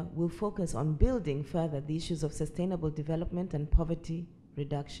 agenda will focus on building further the issues of sustainable development and poverty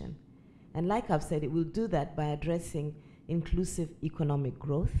reduction. And like I've said, it will do that by addressing inclusive economic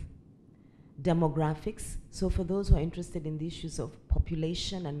growth, demographics. So for those who are interested in the issues of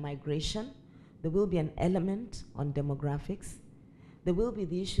population and migration, there will be an element on demographics. There will be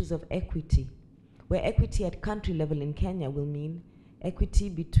the issues of equity, where equity at country level in Kenya will mean equity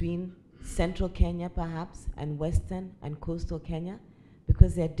between central Kenya perhaps and western and coastal Kenya,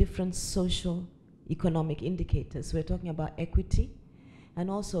 because there are different social economic indicators. So we're talking about equity and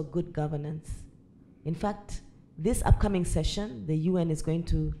also good governance. In fact, this upcoming session, the UN is going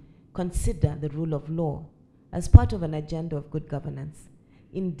to consider the rule of law as part of an agenda of good governance.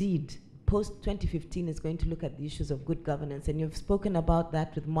 Indeed, post-2015 is going to look at the issues of good governance, and you've spoken about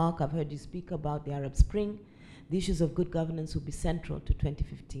that with Mark. I've heard you speak about the Arab Spring. The issues of good governance will be central to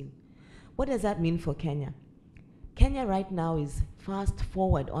 2015. What does that mean for Kenya? Kenya right now is fast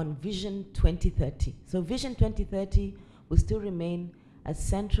forward on Vision 2030. So Vision 2030 will still remain a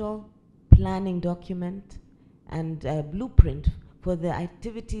central planning document and a blueprint for the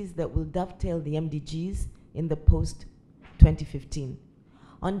activities that will dovetail the MDGs in the post-2015.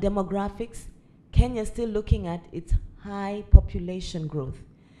 On demographics, Kenya is still looking at its high population growth,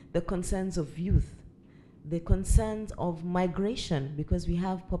 the concerns of youth, the concerns of migration, because we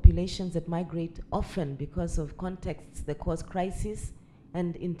have populations that migrate often because of contexts that cause crisis,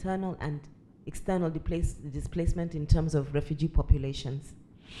 and internal and external displacement in terms of refugee populations.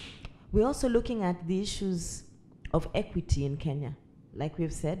 We're also looking at the issues of equity in Kenya. Like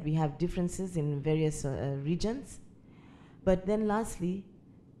we've said, we have differences in various regions. But then lastly,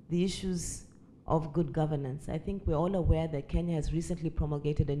 the issues of good governance. I think we're all aware that Kenya has recently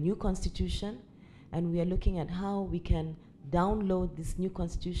promulgated a new constitution, and we are looking at how we can download this new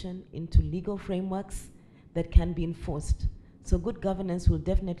constitution into legal frameworks that can be enforced. So good governance will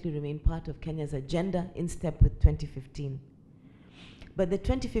definitely remain part of Kenya's agenda in step with 2015. But the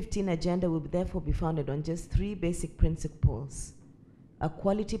 2015 agenda will therefore be founded on just three basic principles: a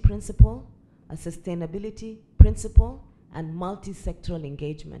quality principle, a sustainability principle, and multi-sectoral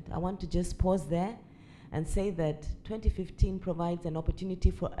engagement. I want to just pause there and say that 2015 provides an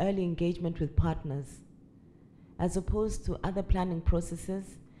opportunity for early engagement with partners. As opposed to other planning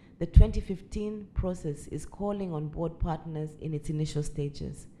processes, the 2015 process is calling on board partners in its initial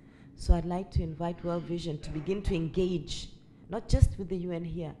stages. So I'd like to invite World Vision to begin to engage, not just with the UN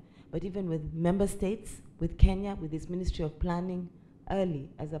here, but even with member states, with Kenya, with its Ministry of Planning, early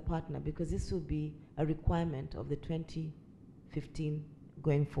as a partner, because this will be a requirement of the 2015 2015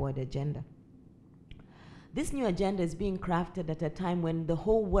 going forward agenda. This new agenda is being crafted at a time when the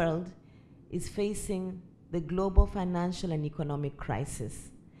whole world is facing the global financial and economic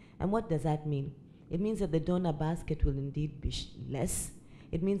crisis. And what does that mean? It means that the donor basket will indeed be less.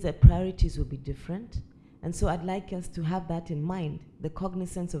 It means that priorities will be different. And so I'd like us to have that in mind, the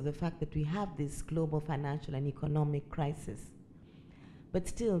cognizance of the fact that we have this global financial and economic crisis. But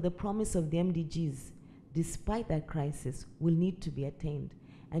still, the promise of the MDGs, despite that crisis, will need to be attained.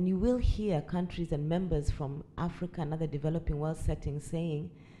 And you will hear countries and members from Africa and other developing world settings saying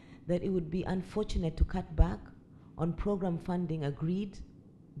that it would be unfortunate to cut back on program funding agreed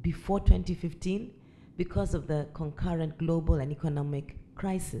before 2015 because of the concurrent global and economic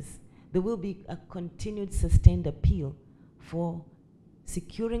crisis. There will be a continued sustained appeal for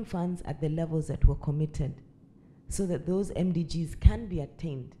securing funds at the levels that were committed so that those MDGs can be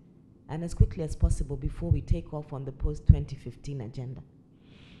attained and as quickly as possible before we take off on the post-2015 agenda.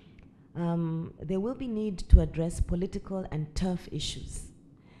 There will be need to address political and turf issues.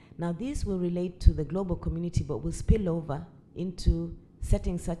 Now, these will relate to the global community but will spill over into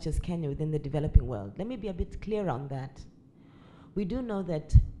settings such as Kenya within the developing world. Let me be a bit clear on that. We do know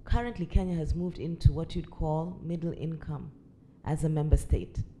that currently Kenya has moved into what you'd call middle income as a member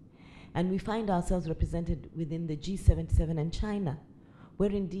state. And we find ourselves represented within the G77 and China,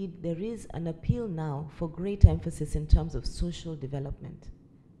 where indeed there is an appeal now for greater emphasis in terms of social development.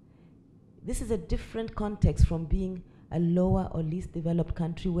 This is a different context from being a lower or least developed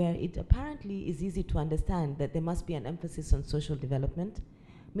country where it apparently is easy to understand that there must be an emphasis on social development.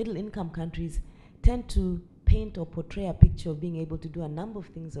 Middle income countries tend to paint or portray a picture of being able to do a number of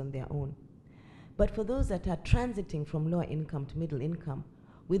things on their own. But for those that are transiting from lower income to middle income,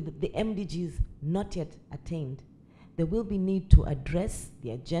 with the MDGs not yet attained, there will be need to address the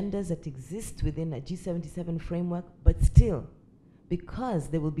agendas that exist within a G77 framework, but still, because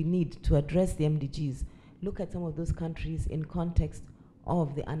there will be need to address the MDGs, look at some of those countries in context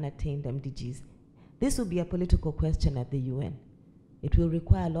of the unattained MDGs. This will be a political question at the UN. It will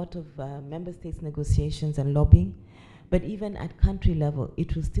require a lot of member states negotiations and lobbying, but even at country level,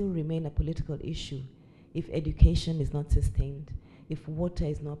 it will still remain a political issue if education is not sustained, if water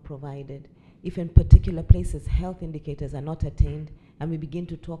is not provided, if in particular places health indicators are not attained, and we begin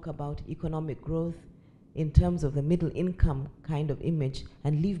to talk about economic growth in terms of the middle income kind of image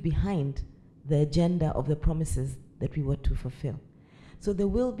and leave behind the agenda of the promises that we were to fulfill. So there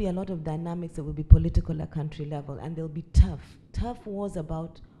will be a lot of dynamics that will be political at country level, and they'll be tough wars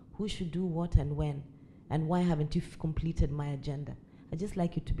about who should do what and when, and why haven't you completed my agenda. I'd just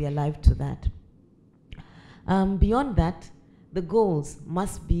like you to be alive to that. Beyond that, the goals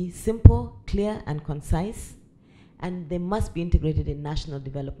must be simple, clear, and concise, and they must be integrated in national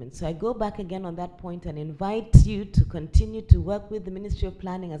development. So I go back again on that point and invite you to continue to work with the Ministry of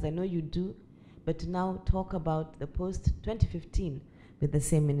Planning, as I know you do, but to now talk about the post-2015 with the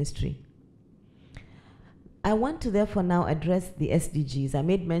same ministry. I want to therefore now address the SDGs. I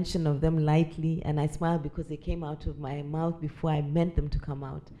made mention of them lightly, and I smiled because they came out of my mouth before I meant them to come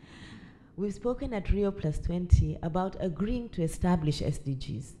out. We've spoken at Rio Plus 20 about agreeing to establish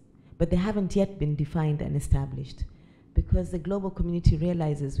SDGs, but they haven't yet been defined and established because the global community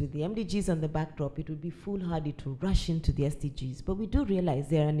realizes with the MDGs on the backdrop, it would be foolhardy to rush into the SDGs. But we do realize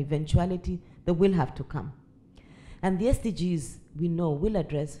they're an eventuality that will have to come. And the SDGs, we know, will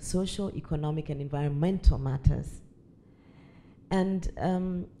address social, economic, and environmental matters.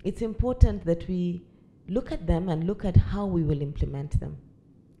 And it's important that we look at them and look at how we will implement them.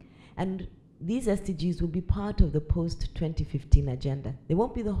 And these SDGs will be part of the post-2015 agenda. They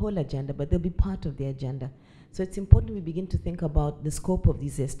won't be the whole agenda, but they'll be part of the agenda. So it's important we begin to think about the scope of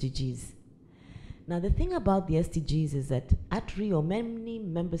these SDGs. Now, the thing about the SDGs is that at Rio, many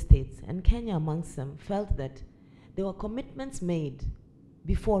member states, and Kenya amongst them, felt that there were commitments made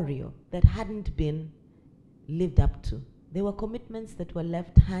before Rio that hadn't been lived up to. There were commitments that were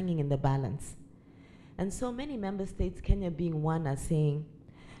left hanging in the balance. And so many member states, Kenya being one, are saying,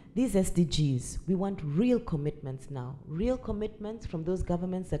 these SDGs, we want real commitments now. Real commitments from those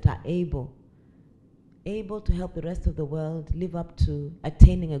governments that are able to help the rest of the world live up to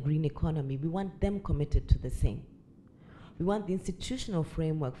attaining a green economy. We want them committed to the same. We want the institutional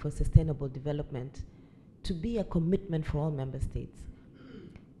framework for sustainable development to be a commitment for all member states.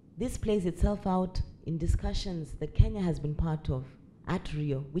 This plays itself out in discussions that Kenya has been part of at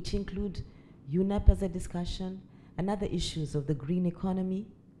Rio, which include UNEP as a discussion and other issues of the green economy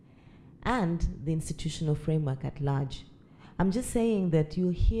and the institutional framework at large. I'm just saying that you'll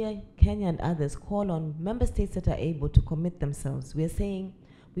hear Kenya and others call on member states that are able to commit themselves. We're saying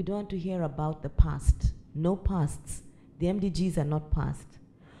we don't want to hear about the past. No pasts. the MDGs are not passed.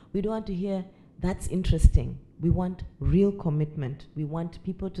 We don't want to hear, that's interesting. We want real commitment. We want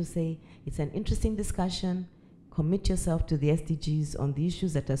people to say, it's an interesting discussion, commit yourself to the SDGs on the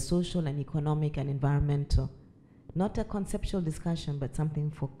issues that are social and economic and environmental. Not a conceptual discussion, but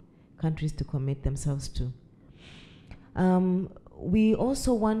something for countries to commit themselves to. We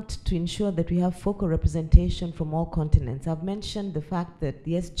also want to ensure that we have focal representation from all continents. I've mentioned the fact that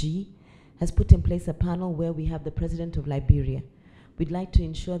the SG has put in place a panel where we have the president of Liberia. We'd like to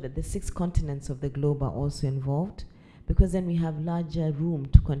ensure that the 6 continents of the globe are also involved, because then we have larger room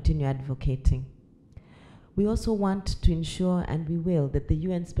to continue advocating. We also want to ensure, and we will, that the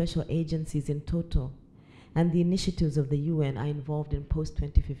UN special agencies in total and the initiatives of the UN are involved in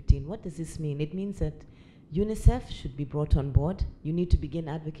post-2015. What does this mean? It means that UNICEF should be brought on board. You need to begin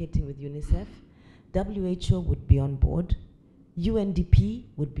advocating with UNICEF. WHO would be on board. UNDP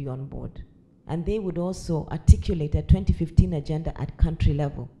would be on board. And they would also articulate a 2015 agenda at country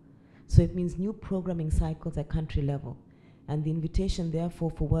level. So it means new programming cycles at country level. And the invitation,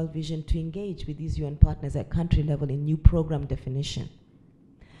 therefore, for World Vision to engage with these UN partners at country level in new program definition.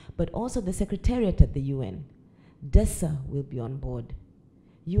 But also the Secretariat at the UN, DESA will be on board.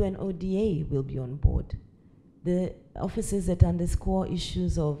 UNODA will be on board. The offices that underscore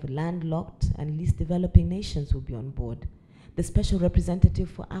issues of landlocked and least developing nations will be on board. The Special Representative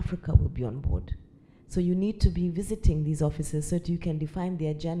for Africa will be on board. So you need to be visiting these offices so that you can define the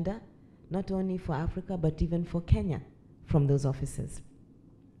agenda, not only for Africa, but even for Kenya from those offices.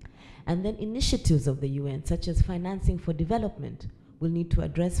 And then initiatives of the UN, such as financing for development, will need to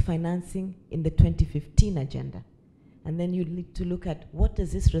address financing in the 2015 agenda. And then you need to look at what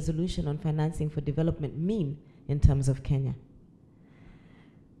does this resolution on financing for development mean in terms of Kenya.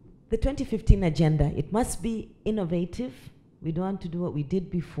 The 2015 agenda, it must be innovative. We don't want to do what we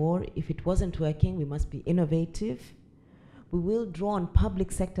did before. If it wasn't working, we must be innovative. We will draw on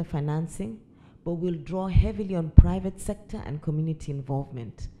public sector financing, but we'll draw heavily on private sector and community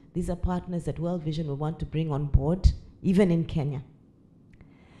involvement. These are partners that World Vision will want to bring on board, even in Kenya.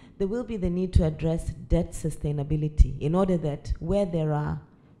 There will be the need to address debt sustainability in order that where there are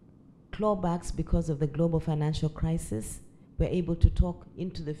clawbacks because of the global financial crisis, we're able to talk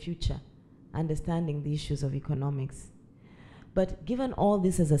into the future, understanding the issues of economics. But given all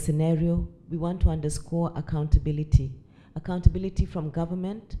this as a scenario, we want to underscore accountability. Accountability from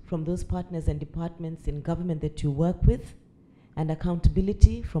government, from those partners and departments in government that you work with, and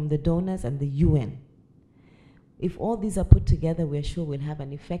accountability from the donors and the UN. If all these are put together, we're sure we'll have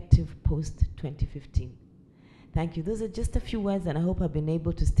an effective post-2015. Thank you. Those are just a few words, and I hope I've been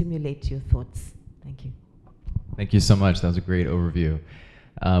able to stimulate your thoughts. Thank you. Thank you so much. That was a great overview.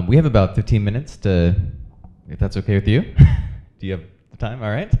 We have about 15 minutes to, if that's okay with you. Do you have the time? All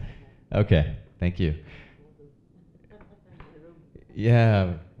right. Okay. Thank you.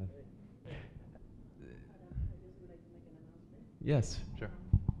 Yeah. Yes, sure.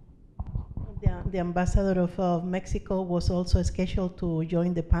 The ambassador of Mexico was also scheduled to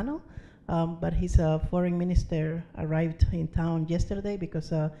join the panel, but his foreign minister arrived in town yesterday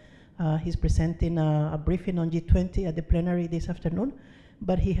because he's presenting a briefing on G20 at the plenary this afternoon.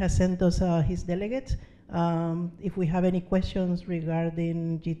 But he has sent us his delegates. If we have any questions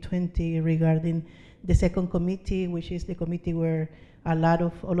regarding G20, regarding the second committee, which is the committee where a lot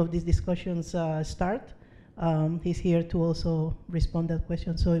of all of these discussions start, he's here to also respond to that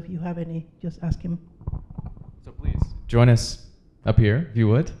question. So if you have any, just ask him. So please join us up here, if you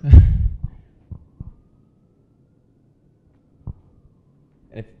would.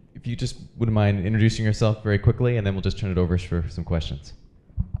 And if you just wouldn't mind introducing yourself very quickly, and then we'll just turn it over for some questions.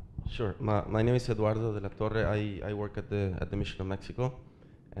 Sure. My name is Eduardo de la Torre. I work at the Mission of Mexico,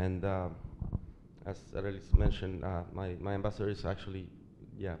 and as Arelis mentioned, my ambassador is actually,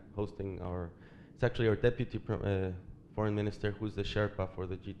 hosting it's actually our deputy foreign minister, who's the Sherpa for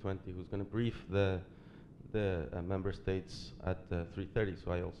the G20, who's going to brief the member states at 3:30.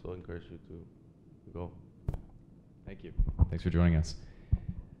 So I also encourage you to go. Thank you. Thanks for joining us.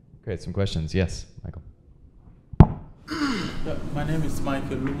 Great. Some questions. Yes, Michael. My name is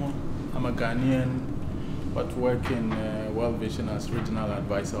Michael Lumo. I'm a Ghanaian, but work in World Vision as regional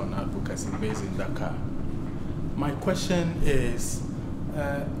advisor on advocacy based in Dakar. My question is,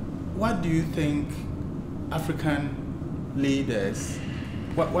 what do you think African leaders,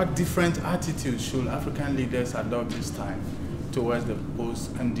 what different attitudes should African leaders adopt this time towards the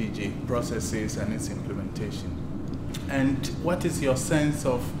post-MDG processes and its implementation? And what is your sense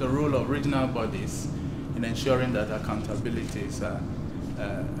of the role of regional bodies in ensuring that accountabilities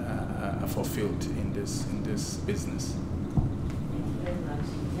are fulfilled in this business?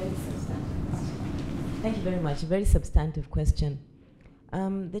 Thank you very much. A very substantive question.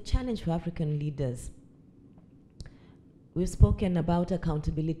 The challenge for African leaders. We've spoken about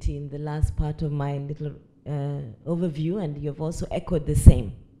accountability in the last part of my little overview, and you've also echoed the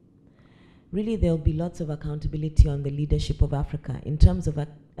same. Really, there'll be lots of accountability on the leadership of Africa in terms of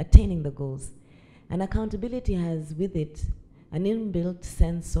attaining the goals. And accountability has with it an inbuilt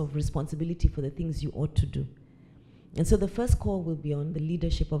sense of responsibility for the things you ought to do. And so the first call will be on the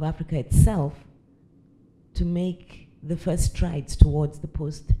leadership of Africa itself to make the first strides towards the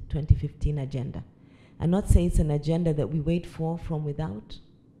post-2015 agenda. And not say it's an agenda that we wait for from without,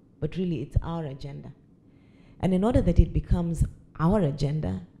 but really it's our agenda. And in order that it becomes our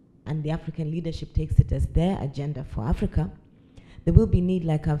agenda, and the African leadership takes it as their agenda for Africa, there will be need,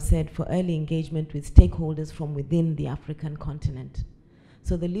 like I've said, for early engagement with stakeholders from within the African continent.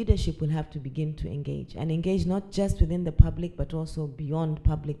 So the leadership will have to begin to engage, and engage not just within the public, but also beyond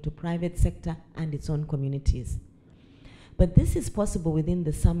public to private sector and its own communities. But this is possible within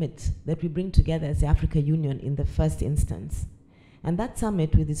the summit that we bring together as the Africa Union in the first instance. And that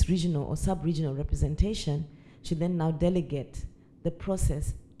summit, with its regional or sub-regional representation, should then now delegate the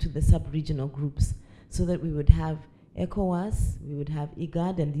process to the sub-regional groups, so that we would have ECOWAS, we would have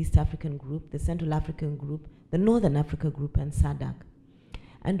IGAD and the East African Group, the Central African Group, the Northern Africa Group, and SADC.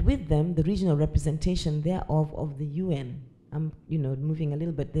 And with them, the regional representation thereof of the UN. I'm moving a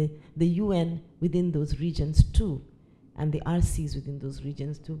little bit, the UN within those regions too, and the RCs within those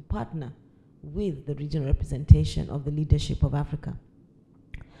regions to partner with the regional representation of the leadership of Africa.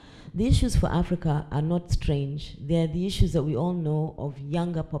 The issues for Africa are not strange. They are the issues that we all know of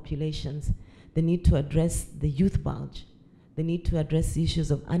younger populations, the need to address the youth bulge, the need to address the issues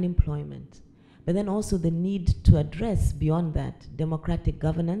of unemployment, but then also the need to address, beyond that, democratic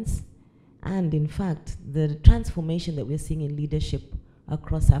governance, and in fact, the transformation that we're seeing in leadership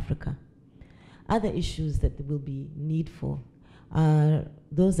across Africa. Other issues that there will be need for are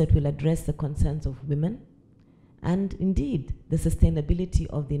those that will address the concerns of women, and indeed, the sustainability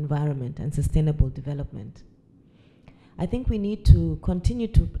of the environment and sustainable development. I think we need to continue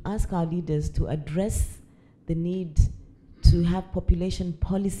to ask our leaders to address the need to have population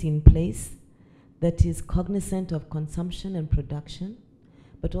policy in place that is cognizant of consumption and production,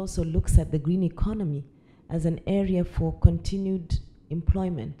 but also looks at the green economy as an area for continued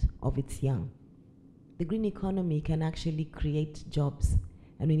employment of its young. The green economy can actually create jobs,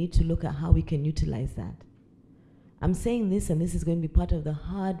 and we need to look at how we can utilize that. I'm saying this, and this is going to be part of the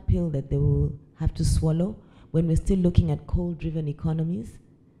hard pill that they will have to swallow when we're still looking at coal-driven economies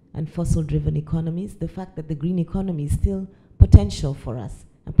and fossil-driven economies, the fact that the green economy is still potential for us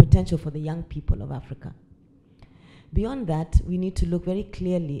and potential for the young people of Africa. Beyond that, we need to look very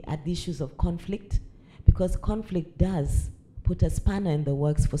clearly at the issues of conflict, because conflict does put a spanner in the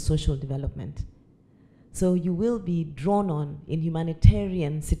works for social development. So you will be drawn on in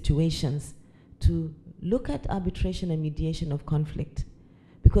humanitarian situations to look at arbitration and mediation of conflict,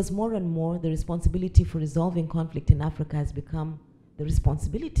 because more and more the responsibility for resolving conflict in Africa has become the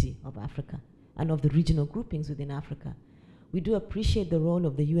responsibility of Africa and of the regional groupings within Africa. We do appreciate the role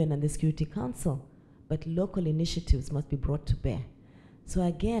of the UN and the Security Council, but local initiatives must be brought to bear. So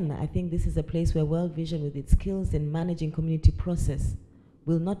again, I think this is a place where World Vision, with its skills in managing community process,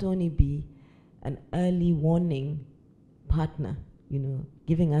 will not only be an early warning partner,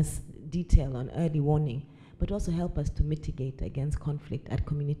 giving us detail on early warning, but also help us to mitigate against conflict at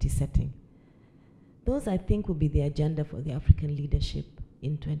community setting. Those, I think, will be the agenda for the African leadership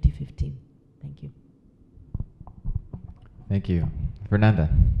in 2015. Thank you. Thank you. Fernanda.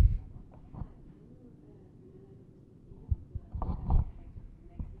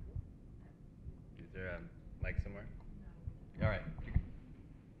 Is there a mic somewhere? All right.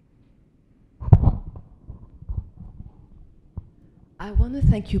 I want to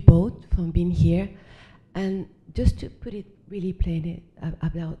thank you both for being here, and just to put it really plainly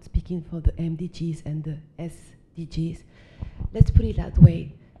about speaking for the MDGs and the SDGs, let's put it that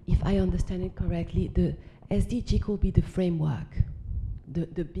way. If I understand it correctly, the SDG could be the framework, the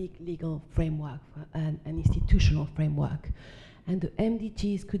big legal framework, an institutional framework, and the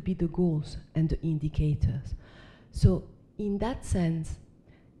MDGs could be the goals and the indicators. So in that sense,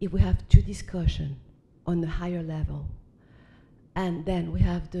 if we have two discussions on a higher level, and then we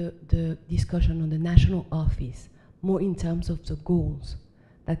have the discussion on the national office, more in terms of the goals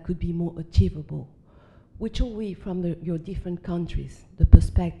that could be more achievable. Which are we, from your different countries, the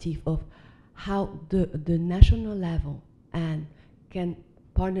perspective of how the national level and can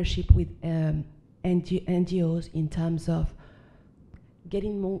partnership with NGOs in terms of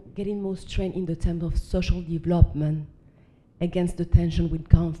getting more strength in the terms of social development against the tension with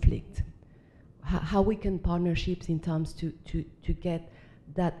conflict? how we can partnerships in terms to get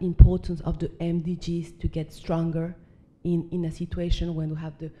that importance of the MDGs to get stronger in a situation when we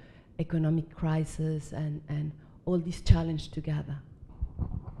have the economic crisis and all these challenges together. Do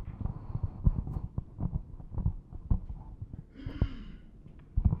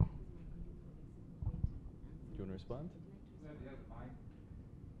you want to respond?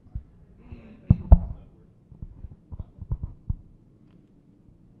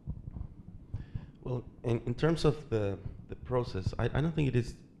 Well, in terms of the process, I don't think it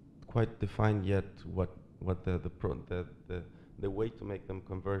is quite defined yet what the way to make them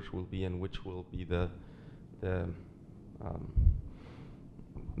converge will be, and which will be the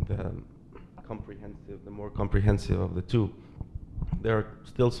comprehensive, the more comprehensive of the two. There are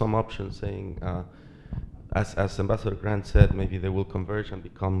still some options saying, as Ambassador Grant said, maybe they will converge and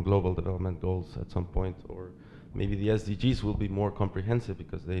become global development goals at some point, or maybe the SDGs will be more comprehensive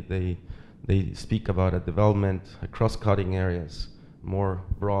because they speak about a development, cross-cutting areas, more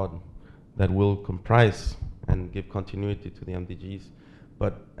broad, that will comprise and give continuity to the MDGs.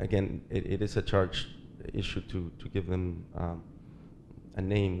 But again, it is a charged issue to give them a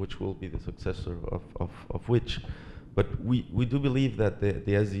name which will be the successor of which. But we do believe that the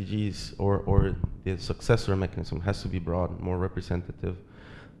SDGs or the successor mechanism has to be broad, more representative,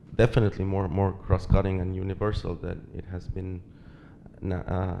 definitely more cross-cutting and universal than it has been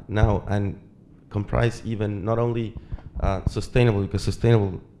now, and comprise even not only sustainable, because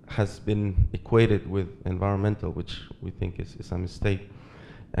sustainable has been equated with environmental, which we think is a mistake.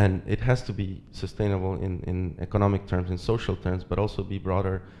 And it has to be sustainable in economic terms, in social terms, but also be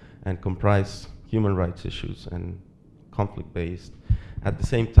broader and comprise human rights issues and conflict-based. At the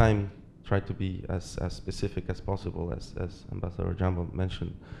same time, try to be as specific as possible, as Ambassador Ojiambo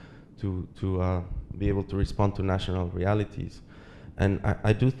mentioned, to be able to respond to national realities. And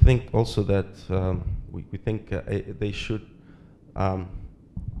I do think also that we think they should,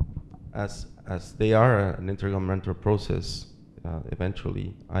 as they are an intergovernmental process,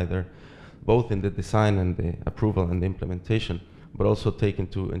 eventually, either both in the design and the approval and the implementation, but also take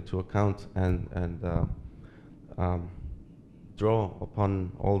into account and draw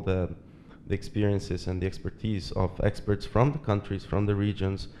upon all the experiences and the expertise of experts from the countries, from the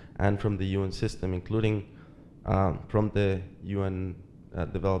regions, and from the UN system, including from the UN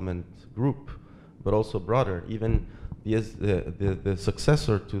development group, but also broader. Even the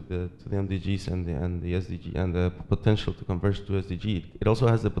successor to the MDGs and the SDG and the potential to converge to SDG, it also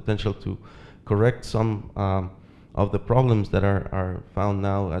has the potential to correct some of the problems that are found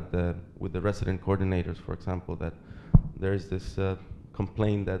now with the resident coordinators, for example, that there is this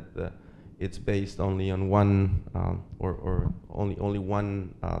complaint that it's based only on one or only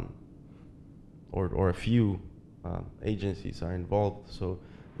one or a few agencies are involved. So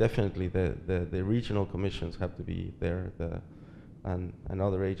definitely the regional commissions have to be there, and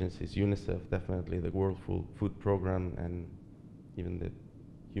other agencies, UNICEF, definitely the World Food Program, and even the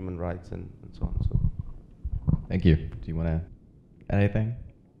human rights and so on. So. Thank you. Do you want to add anything?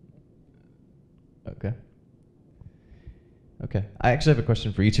 Okay. Okay. I actually have a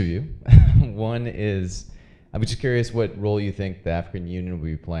question for each of you. One is, I'm just curious what role you think the African Union will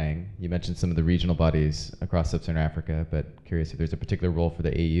be playing. You mentioned some of the regional bodies across sub-Saharan Africa, but curious if there's a particular role for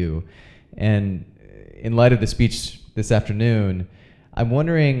the AU. And in light of the speech this afternoon, I'm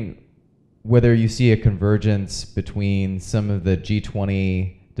wondering whether you see a convergence between some of the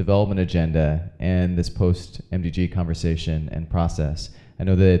G20 development agenda and this post-MDG conversation and process. I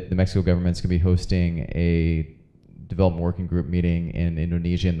know that the Mexico government's going to be hosting a development working group meeting in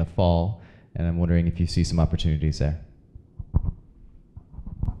Indonesia in the fall, and I'm wondering if you see some opportunities there.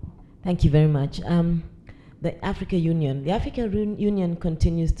 Thank you very much. The African Union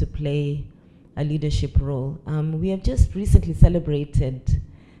continues to play a leadership role. We have just recently celebrated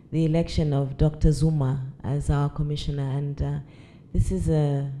the election of Dr. Zuma as our commissioner, and this is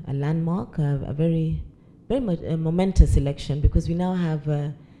a landmark, a very much a momentous election, because we now have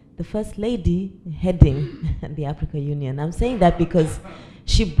the First Lady heading the African Union. I'm saying that because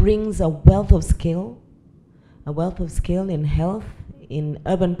she brings a wealth of skill in health, in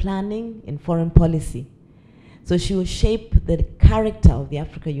urban planning, in foreign policy. So she will shape the character of the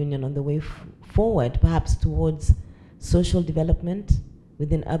African Union on the way forward, perhaps towards social development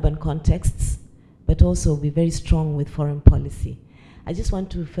within urban contexts, but also be very strong with foreign policy. I just want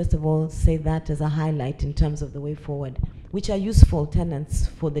to, first of all, say that as a highlight in terms of the way forward, which are useful tenets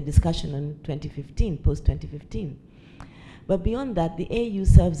for the discussion on 2015, post-2015. But beyond that, the AU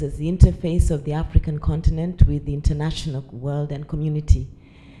serves as the interface of the African continent with the international world and community.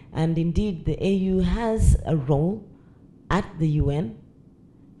 And indeed, the AU has a role at the UN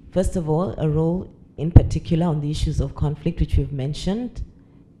First of all, a role in particular on the issues of conflict, which we've mentioned,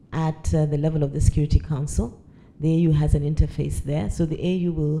 at the level of the Security Council. The AU has an interface there, so the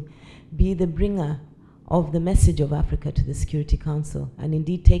AU will be the bringer of the message of Africa to the Security Council, and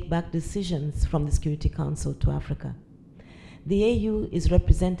indeed take back decisions from the Security Council to Africa. The AU is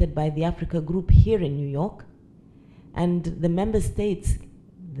represented by the Africa Group here in New York, and the member states,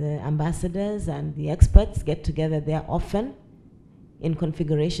 the ambassadors and the experts get together there often in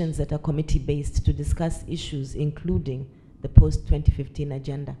configurations that are committee-based to discuss issues including the post-2015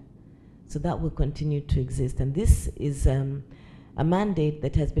 agenda. So that will continue to exist. And this is a mandate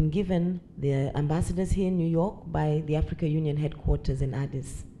that has been given the ambassadors here in New York by the Africa Union headquarters in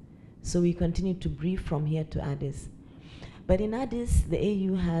Addis. So we continue to brief from here to Addis. But in Addis, the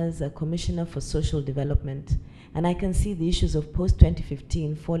AU has a Commissioner for Social Development, and I can see the issues of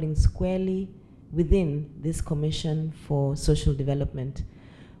post-2015 falling squarely within this Commission for Social Development.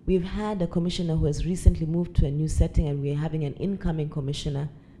 We've had a commissioner who has recently moved to a new setting, and we're having an incoming commissioner.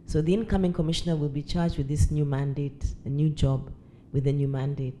 So the incoming commissioner will be charged with this new mandate, a new job with a new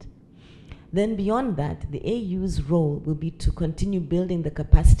mandate. Then beyond that, the AU's role will be to continue building the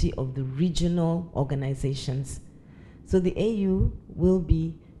capacity of the regional organizations. So the AU will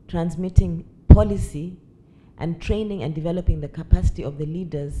be transmitting policy and training and developing the capacity of the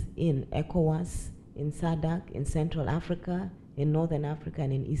leaders in ECOWAS, in SADC, in Central Africa, in Northern Africa,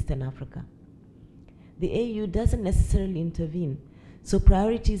 and in Eastern Africa. The AU doesn't necessarily intervene, so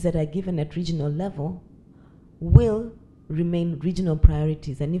priorities that are given at regional level will remain regional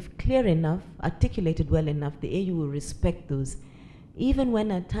priorities, and if clear enough, articulated well enough, the AU will respect those, even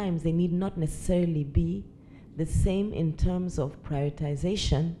when at times they need not necessarily be the same in terms of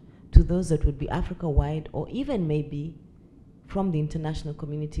prioritization to those that would be Africa-wide, or even maybe from the international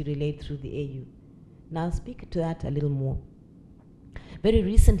community relayed through the AU. Now I'll speak to that a little more. Very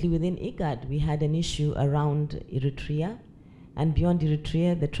recently within IGAD, we had an issue around Eritrea, and beyond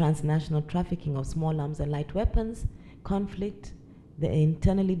Eritrea, the transnational trafficking of small arms and light weapons, conflict, the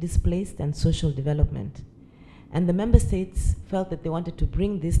internally displaced, and social development. And the member states felt that they wanted to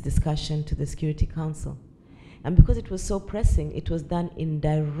bring this discussion to the Security Council. And because it was so pressing, it was done in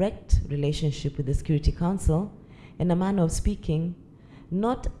direct relationship with the Security Council, in a manner of speaking,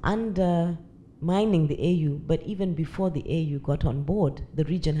 not undermining the AU, but even before the AU got on board, the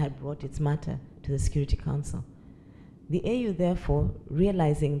region had brought its matter to the Security Council. The AU, therefore,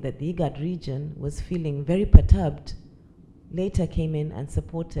 realizing that the IGAD region was feeling very perturbed, later came in and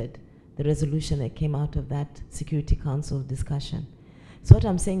supported the resolution that came out of that Security Council discussion. So what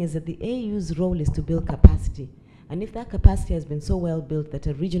I'm saying is that the AU's role is to build capacity. And if that capacity has been so well built that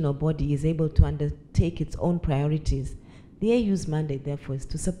a regional body is able to undertake its own priorities, the AU's mandate, therefore, is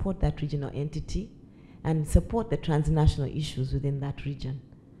to support that regional entity and support the transnational issues within that region.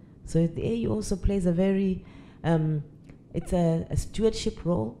 So the AU also plays a very, it's a stewardship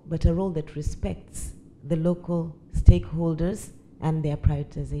role, but a role that respects the local stakeholders and their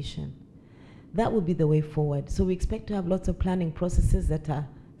prioritization. That will be the way forward. So we expect to have lots of planning processes that are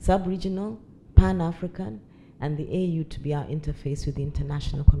sub-regional, pan-African, and the AU to be our interface with the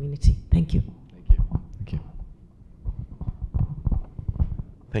international community. Thank you. Thank you. Thank you.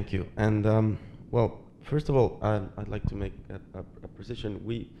 Thank you. And well, first of all, I'd like to make a precision.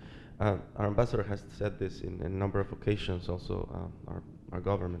 Our ambassador has said this in a number of occasions, also our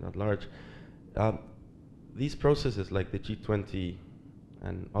government at large. These processes like the G20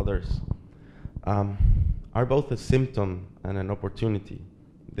 and others are both a symptom and an opportunity.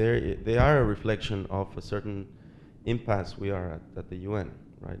 They are a reflection of a certain impasse we are at the UN,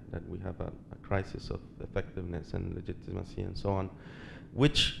 right? That we have a crisis of effectiveness and legitimacy and so on,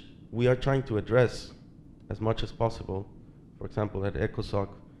 which we are trying to address as much as possible. For example, at ECOSOC,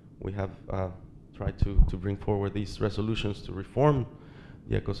 we have tried to bring forward these resolutions to reform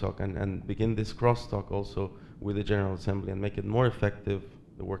the ECOSOC and begin this crosstalk also with the General Assembly and make it more effective,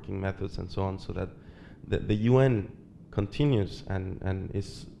 the working methods and so on, so that the UN continues and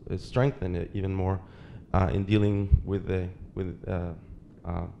is strengthened even more in dealing with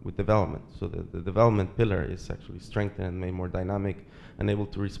development. So the development pillar is actually strengthened and made more dynamic and able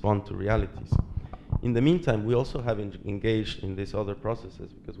to respond to realities. In the meantime, we also have engaged in these other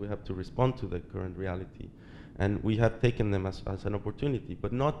processes because we have to respond to the current reality. And we have taken them as an opportunity,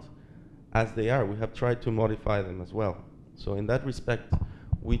 but not as they are. We have tried to modify them as well. So in that respect,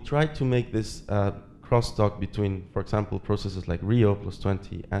 we try to make this crosstalk between, for example, processes like Rio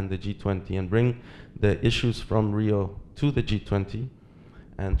 +20 and the G20 and bring the issues from Rio to the G20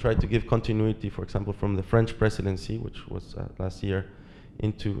 and try to give continuity, for example, from the French presidency, which was last year,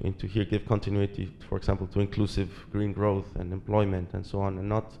 into here, give continuity, for example, to inclusive green growth and employment and so on,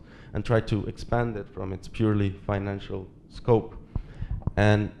 and try to expand it from its purely financial scope.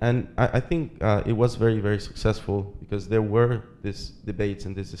 And I think it was very, very successful, because there were these debates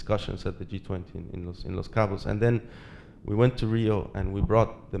and these discussions at the G20 in Los Cabos. And then we went to Rio and we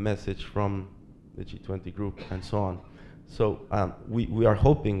brought the message from the G20 group and so on. So we are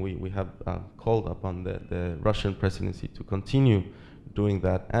hoping, we have called upon the Russian presidency to continue doing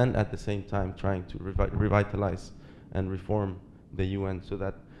that, and at the same time trying to revitalize and reform the UN, so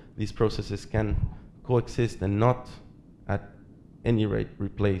that these processes can coexist and not at any rate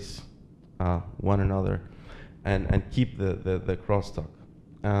replace one another, and keep the crosstalk.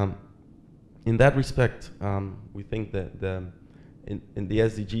 In that respect, we think that in the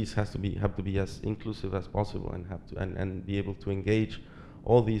SDGs have to be as inclusive as possible, and be able to engage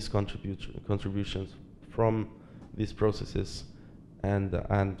all these contributions from these processes,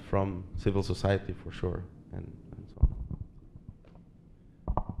 and from civil society for sure, and so on.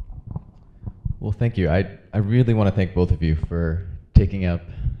 Well, thank you. I really want to thank both of you for taking up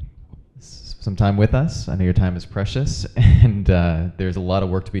some time with us. I know your time is precious, and there's a lot of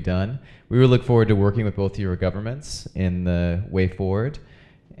work to be done. We will look forward to working with both of your governments in the way forward,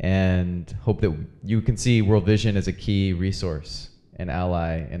 and hope that you can see World Vision as a key resource and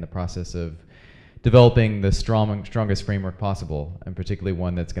ally in the process of developing the strongest framework possible, and particularly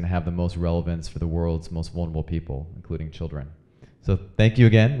one that's going to have the most relevance for the world's most vulnerable people, including children. So thank you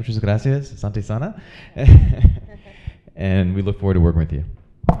again. Muchas gracias. Asante sana. And we look forward to working with you.